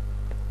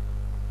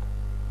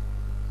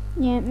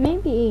 Yeah,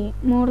 maybe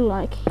more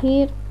like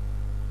here.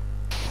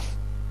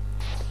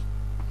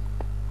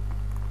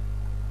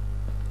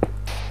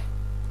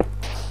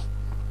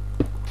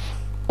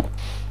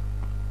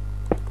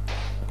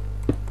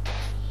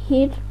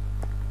 Here.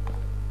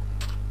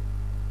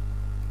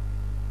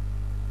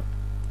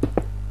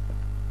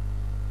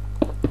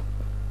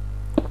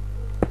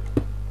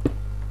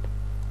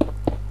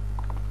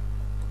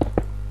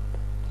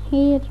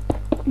 Here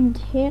and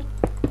here.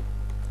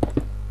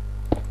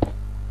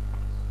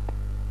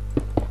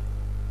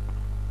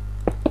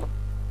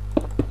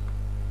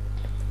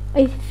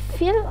 I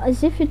feel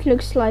as if it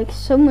looks like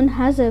someone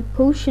has a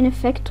potion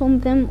effect on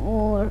them,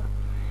 or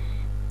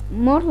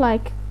more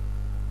like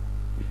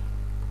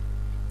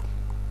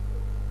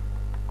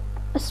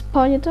a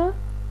spider.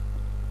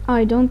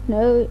 I don't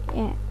know.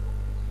 Yeah.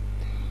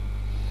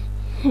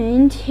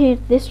 And here,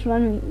 this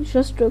runway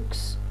just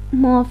looks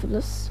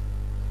marvelous.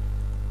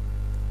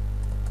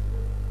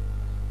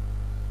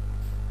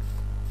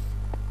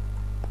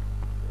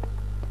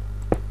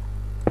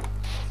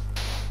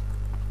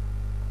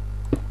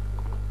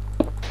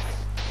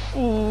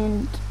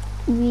 And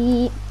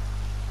we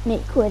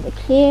make weather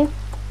clear,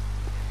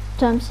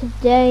 times of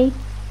day.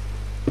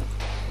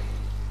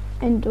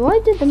 And why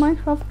did the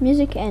Minecraft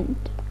music end?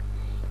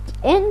 It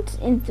ends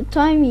in the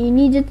time you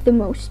need it the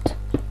most.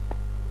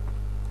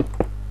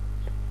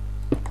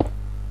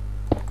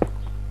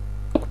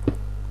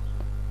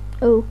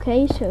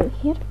 Okay, so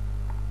here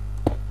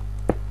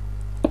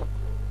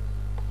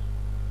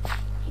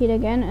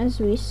again, as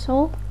we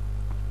saw,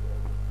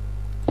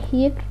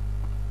 here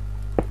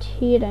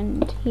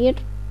and here.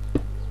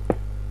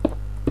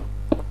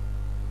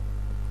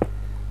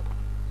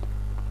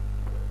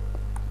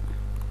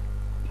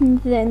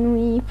 And then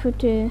we put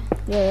the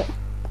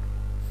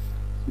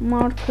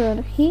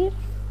marker here.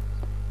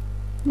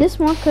 This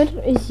marker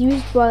is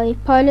used by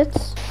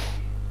pilots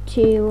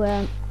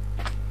to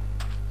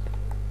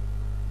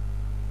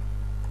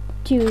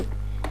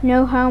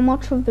know how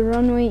much of the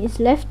runway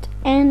is left,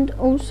 and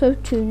also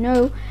to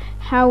know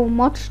how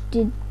much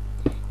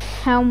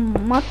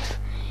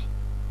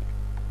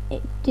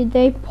did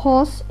they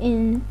pass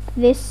in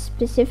this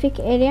specific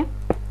area,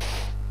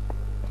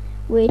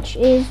 which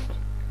is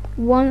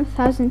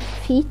 1000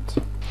 feet.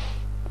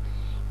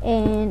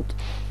 And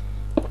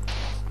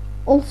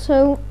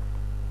also,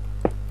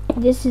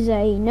 this is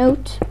a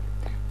note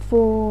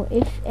for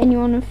if any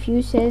one of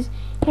you says,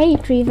 hey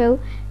Trivo,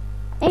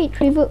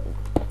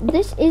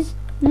 this is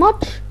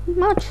much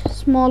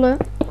smaller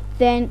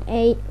than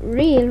a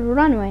real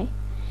runway.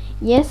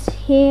 Yes,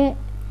 here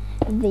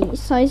the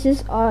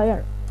sizes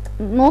are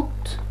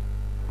not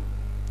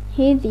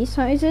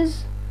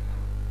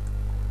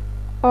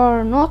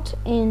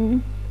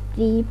in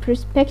the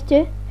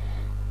perspective.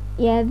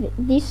 Yeah,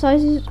 these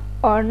sizes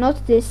are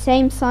not the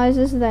same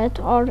sizes that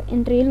are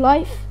in real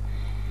life.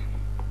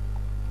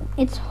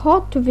 It's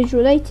hard to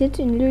visualize it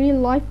in real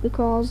life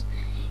because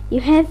you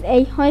have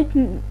a height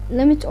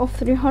limit of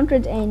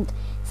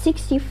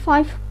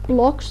 365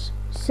 blocks.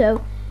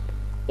 So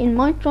in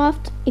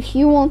Minecraft, if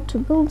you want to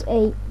build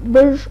a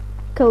Burj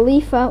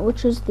Khalifa,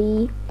 which is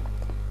the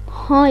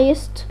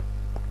highest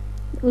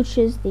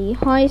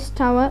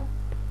tower,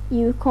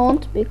 you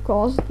can't,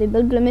 because the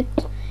build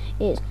limit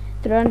is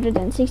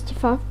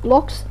 365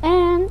 blocks,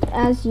 and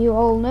as you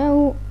all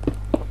know,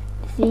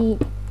 the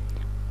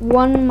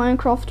one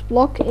Minecraft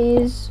block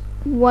is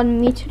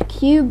 1 meter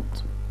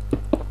cubed.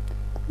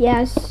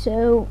 Yes,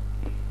 so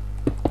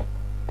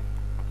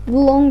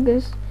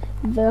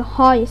the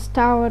highest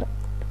tower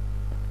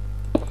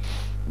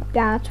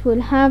that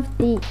will have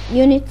the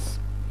units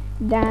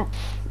that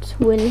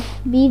will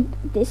be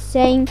the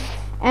same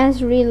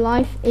as real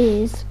life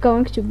is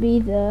going to be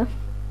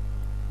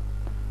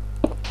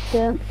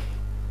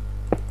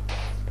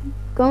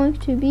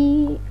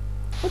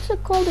what's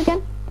it called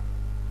again?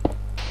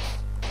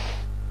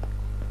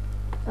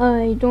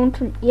 I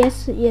don't.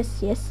 Yes,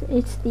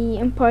 it's the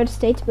Empire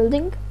State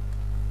Building.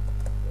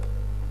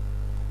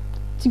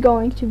 It's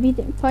going to be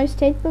the Empire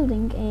State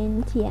Building,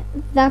 and yeah,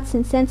 that's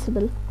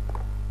insensible.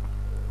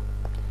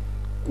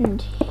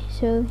 And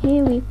so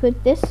here we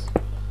put this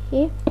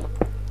here,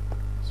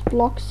 these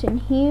blocks in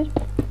here,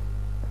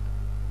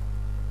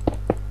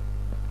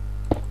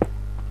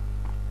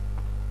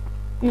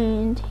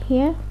 and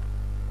here.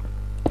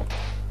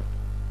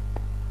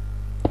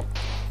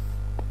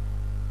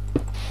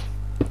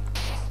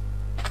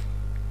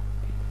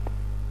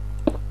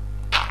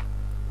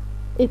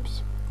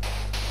 Oops.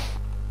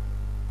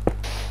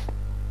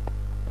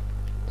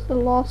 It's the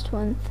last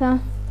one.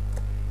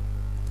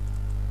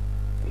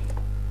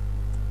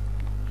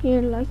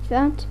 Here like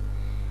that.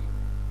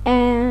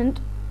 And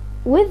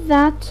with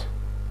that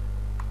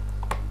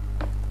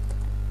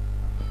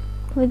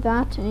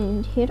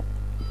and here,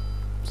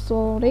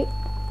 sorry,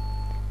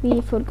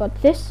 we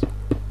forgot this.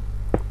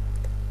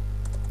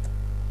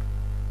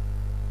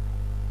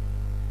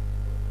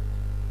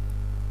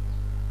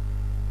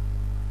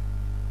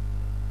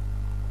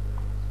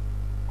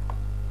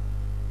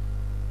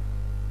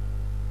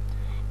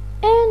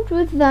 And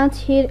with that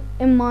here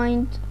in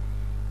mind,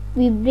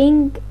 we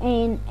bring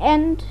an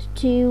end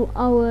to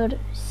our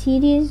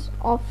series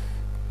of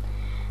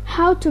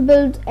how to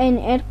build an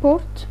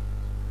airport.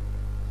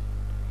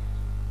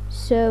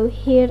 So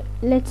here,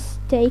 let's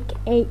take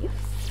a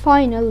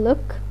final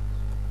look,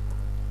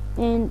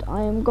 and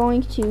I am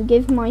going to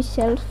give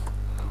myself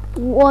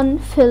one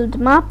filled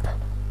map.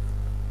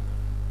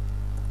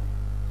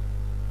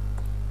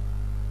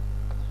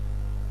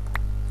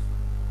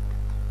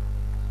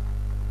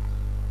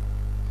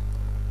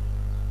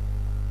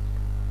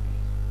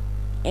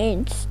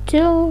 And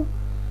still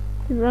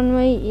the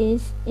runway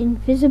is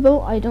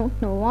invisible. I don't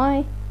know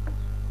why.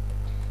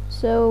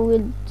 So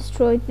we'll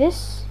destroy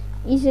this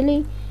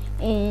easily,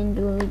 and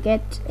we'll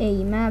get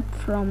a map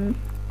from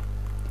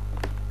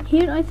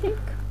here. I think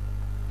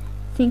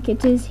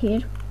it is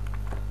here.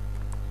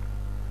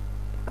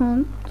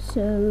 Can't,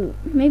 so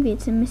maybe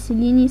it's a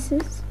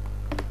miscellaneous.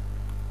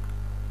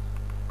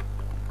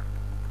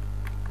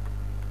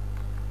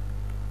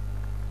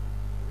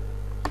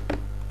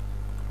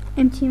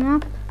 Empty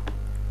map.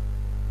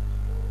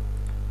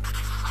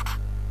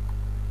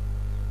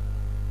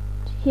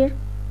 Here.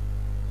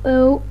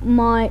 Oh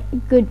my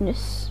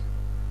goodness,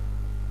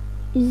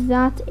 is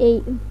that a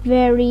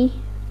very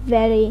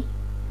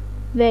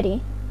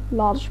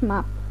large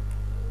map.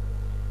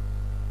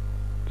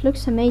 It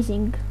looks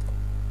amazing,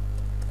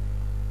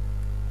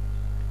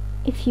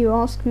 if you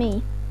ask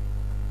me,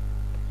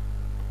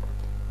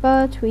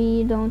 but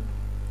we don't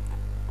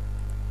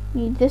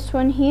need this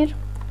one here.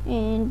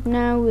 And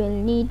now we'll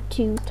need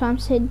to time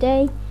set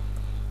day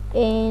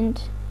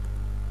and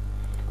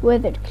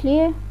weather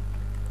clear.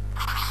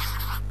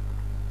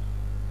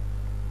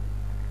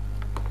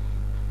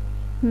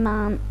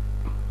 Man,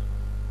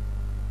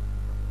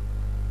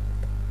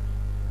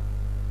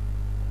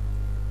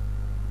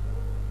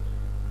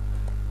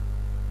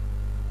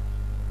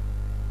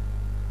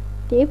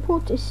 the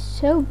airport is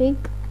so big.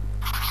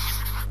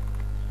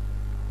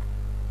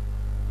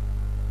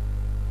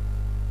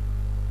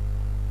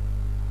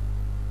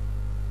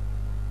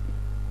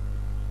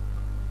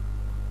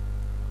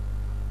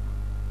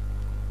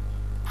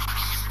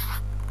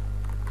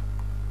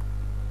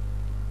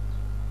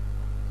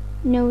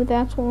 No,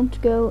 that won't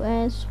go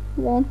as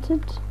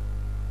wanted.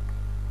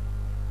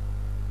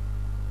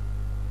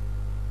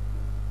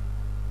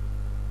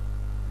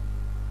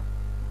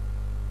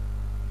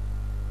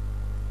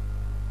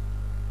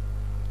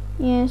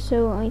 Yeah,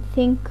 so I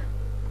think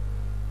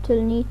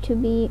it'll need to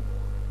be,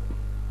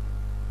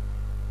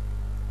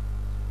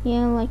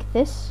 yeah, like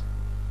this.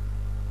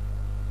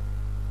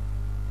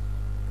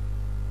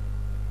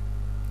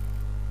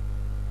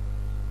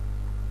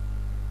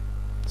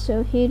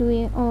 So here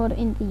we are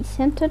in the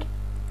center.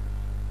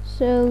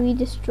 So we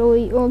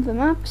destroy all the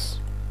maps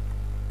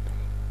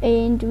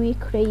and we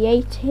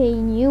create a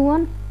new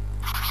one.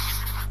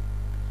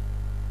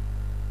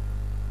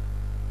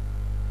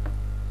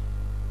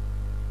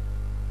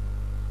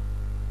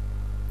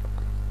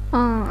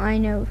 I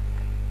know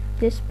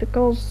this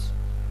because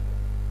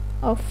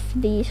of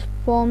the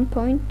spawn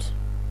point.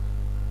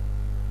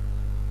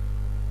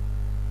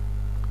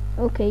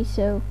 Okay,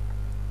 so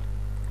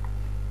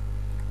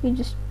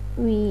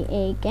we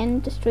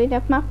again destroy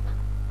that map.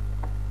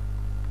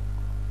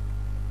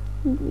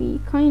 We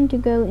kind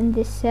of go in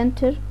this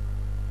center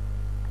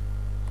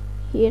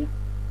here,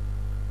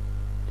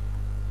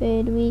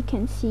 where we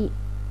can see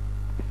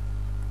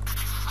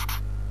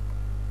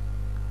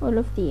all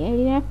of the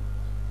area,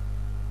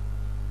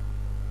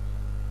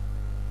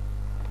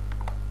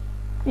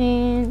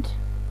 and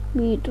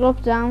we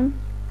drop down.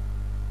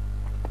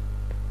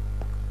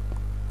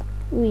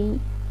 We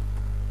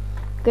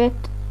get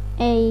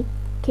a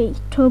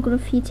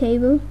cartography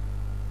table.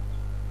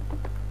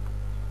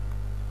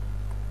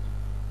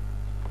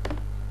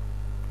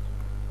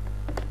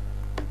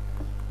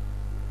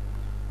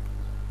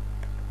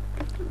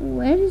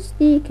 Where is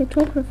the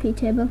cartography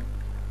table?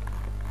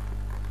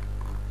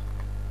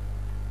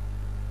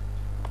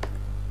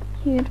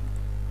 Here.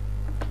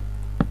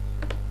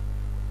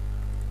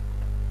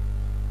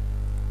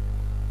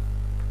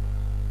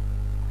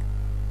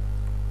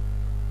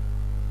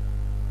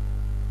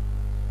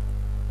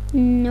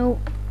 No.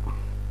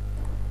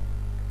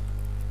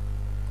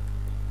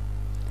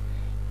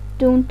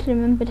 Don't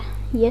remember.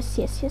 Yes.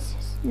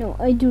 No,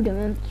 I do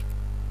remember.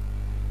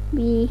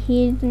 We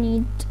here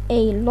need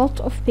a lot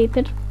of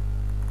paper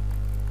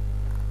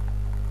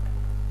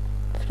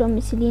from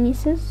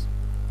miscellaneous.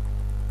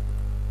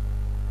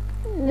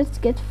 Let's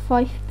get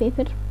 5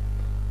 paper.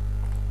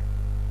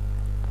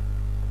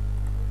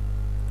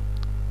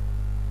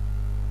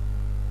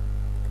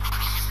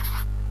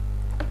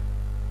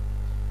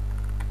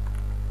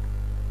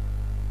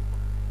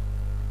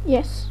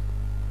 Yes.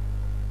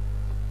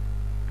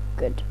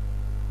 Good.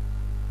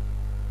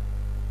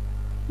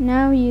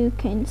 Now you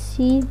can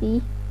see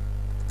the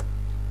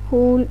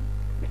whole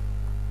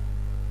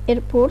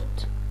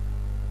airport.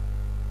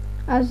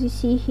 As you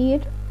see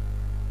here,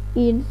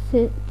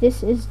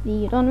 this is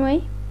the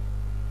runway.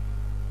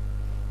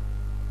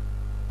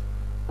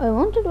 I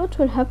wondered what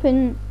will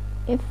happen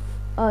if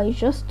I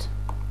just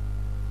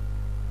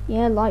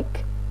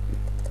like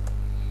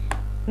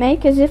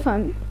make as if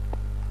I'm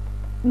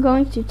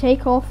going to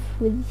take off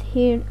with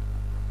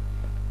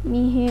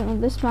me here on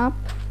this map,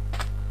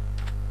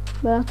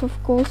 but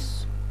of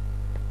course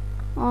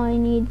I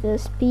need the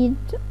speed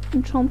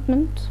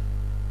enchantment.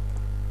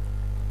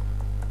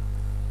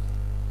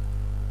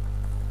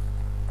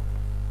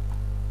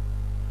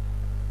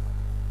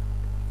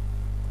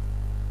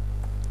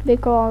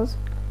 Because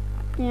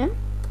yeah,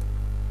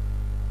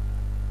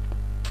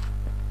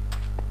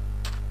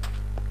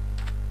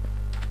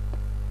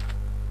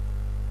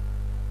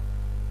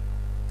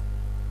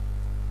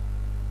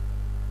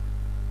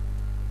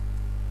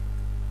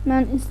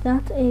 man, is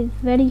that a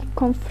very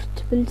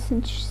comfortable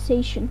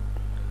sensation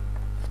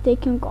of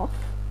taking off.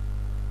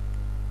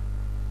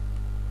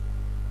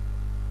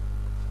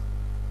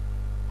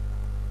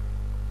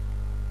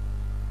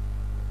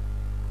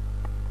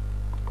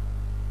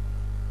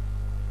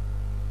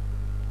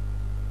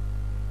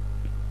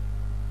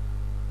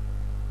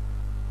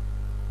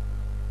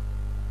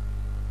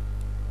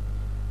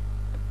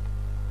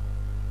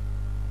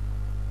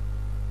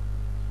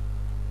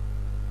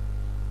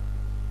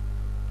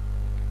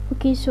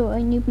 Okay, so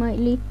I need my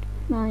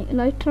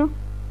elytra.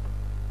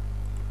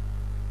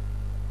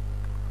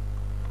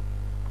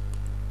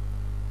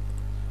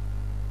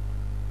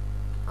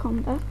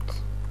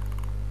 Combat.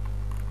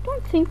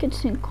 Don't think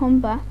it's in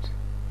combat.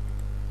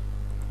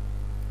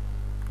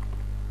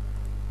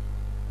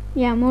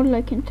 Yeah, more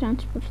like in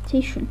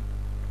transportation.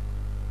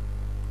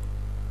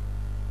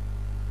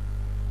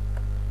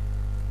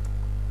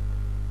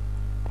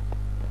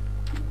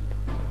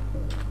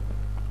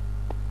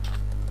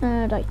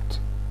 Right.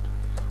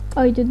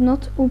 I did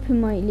not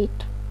open my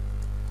elytra.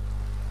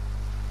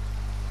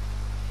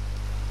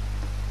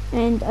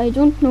 And I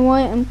don't know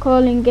why I'm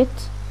calling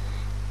it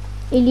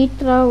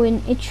elytra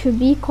when it should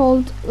be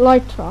called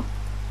lytra.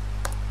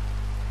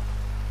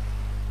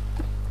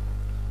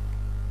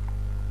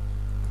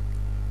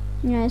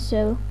 Yeah,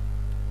 so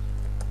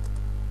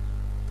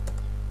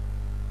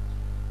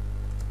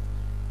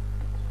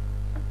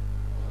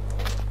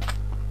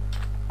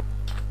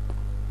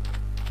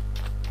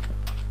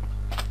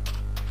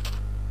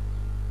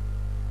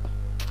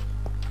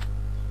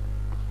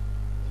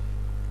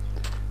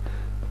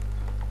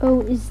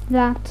oh, is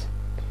that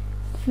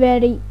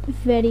very,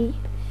 very,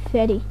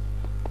 very,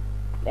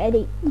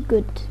 very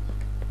good.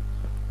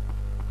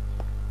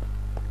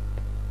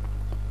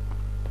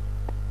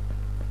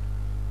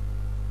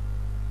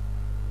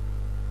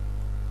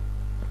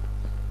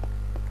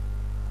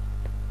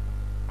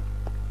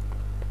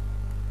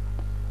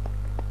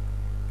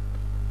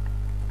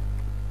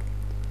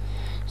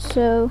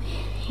 So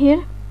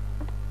here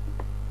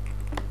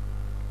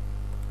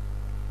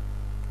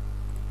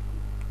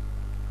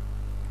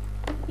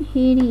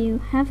you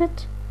have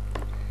it,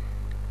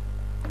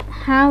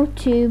 how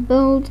to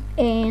build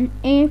an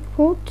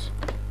airport.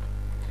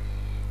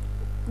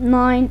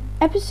 9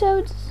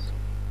 episodes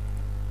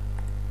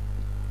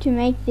to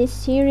make this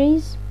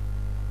series.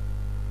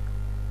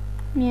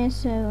 Yeah,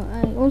 so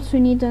I also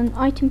need an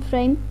item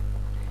frame,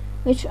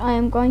 which I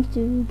am going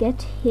to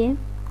get here.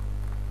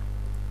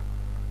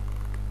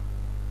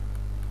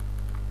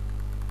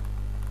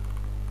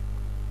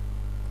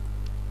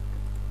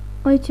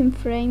 Item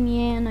frame,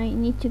 yeah, and I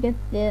need to get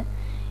the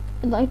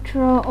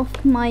elytra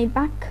off my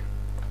back.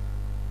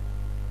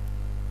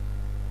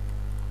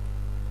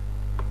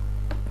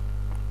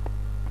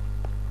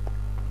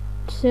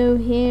 So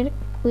here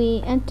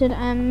we enter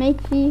and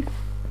make the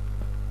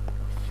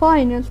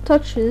final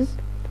touches.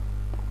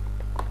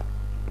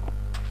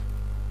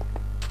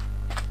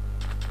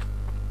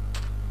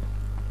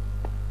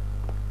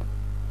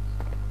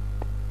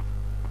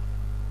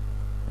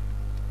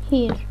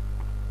 Here.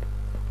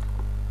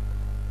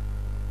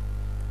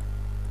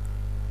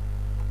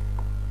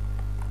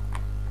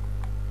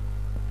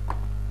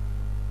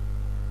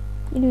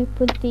 Here we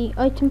put the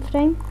item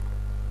frame,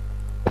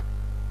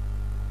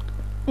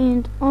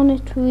 and on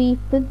it we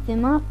put the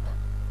map,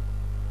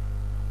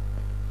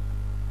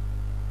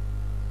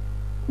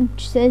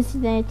 which says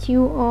that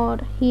you are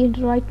here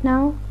right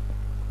now.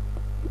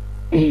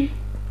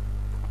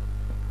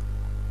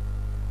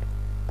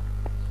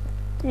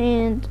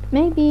 And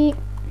maybe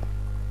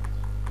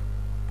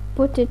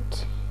put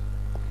it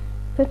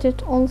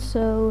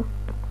also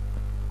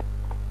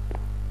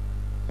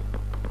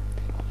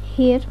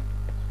here.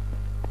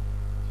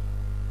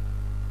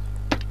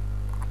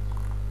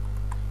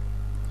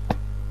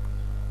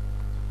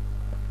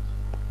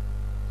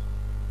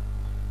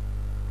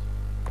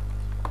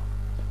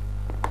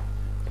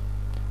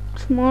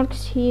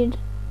 Marks here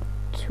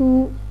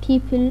 2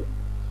 people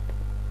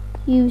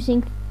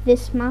using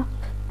this map.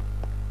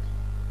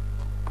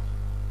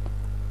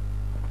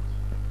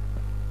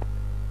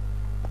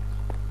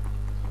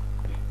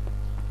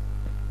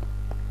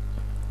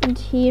 And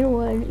here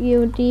where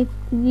you're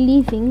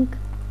leaving,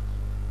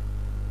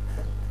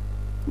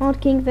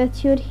 marking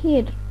that you're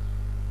here.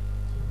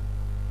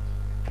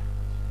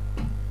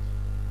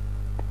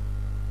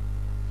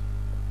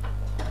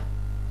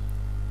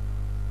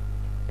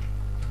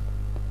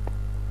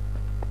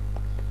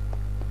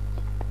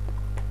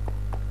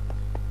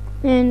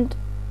 and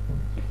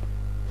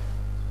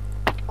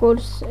of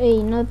course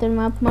another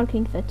map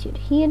marking that you're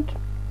here,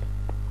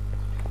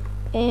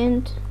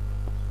 and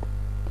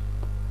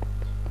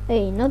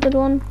another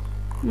one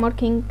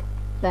marking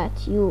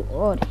that you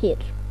are here.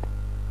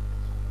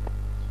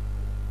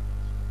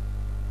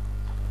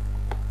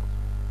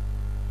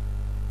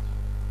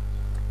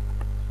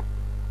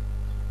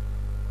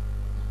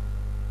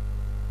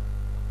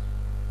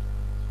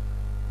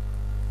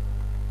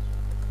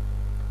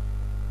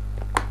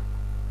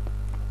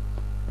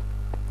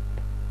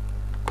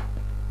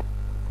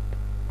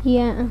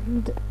 Yeah,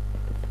 and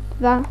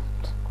that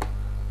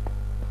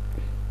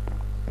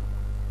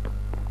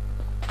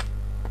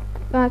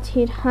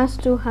here has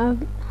to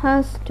have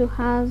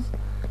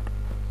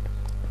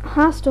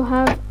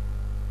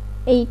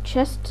a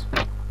chest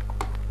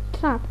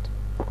trapped.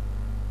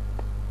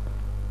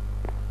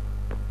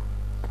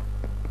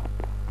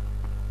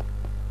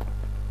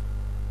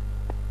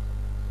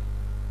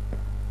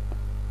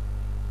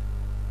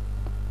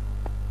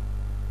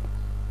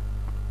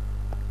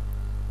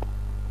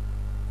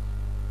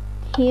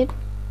 Here.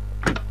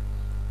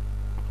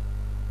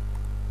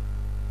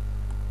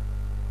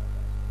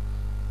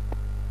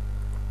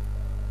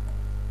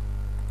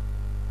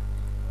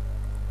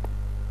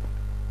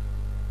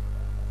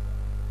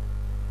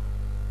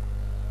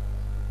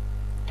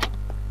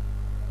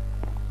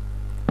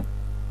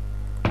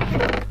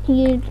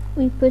 Here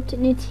we put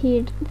in it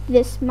here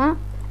this map,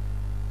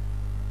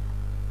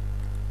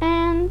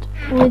 and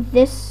with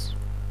this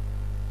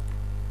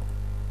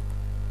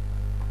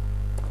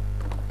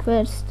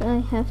first I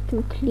have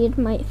to clear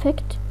my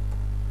effect.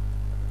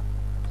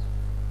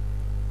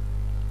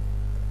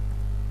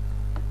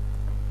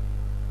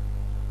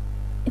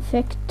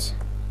 Effect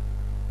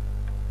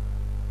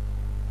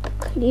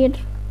clear,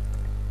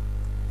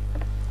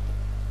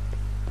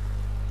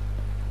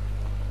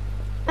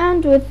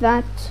 and with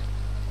that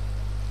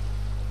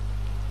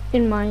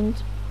in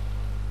mind,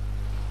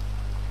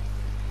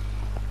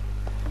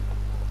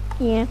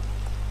 yeah,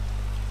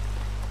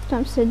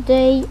 times a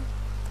day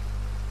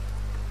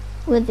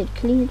with it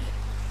clear.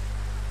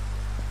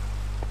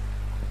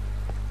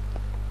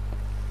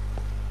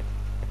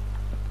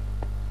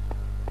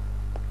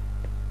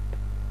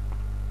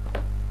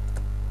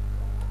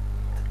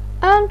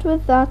 And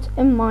with that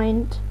in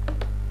mind,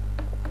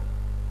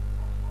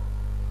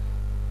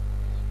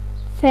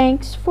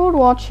 thanks for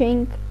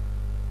watching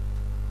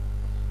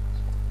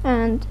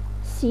and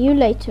see you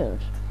later.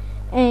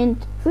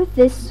 And with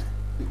this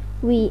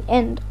we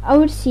end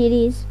our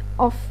series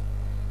of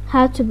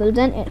how to build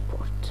an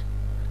airport.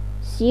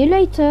 See you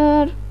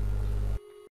later.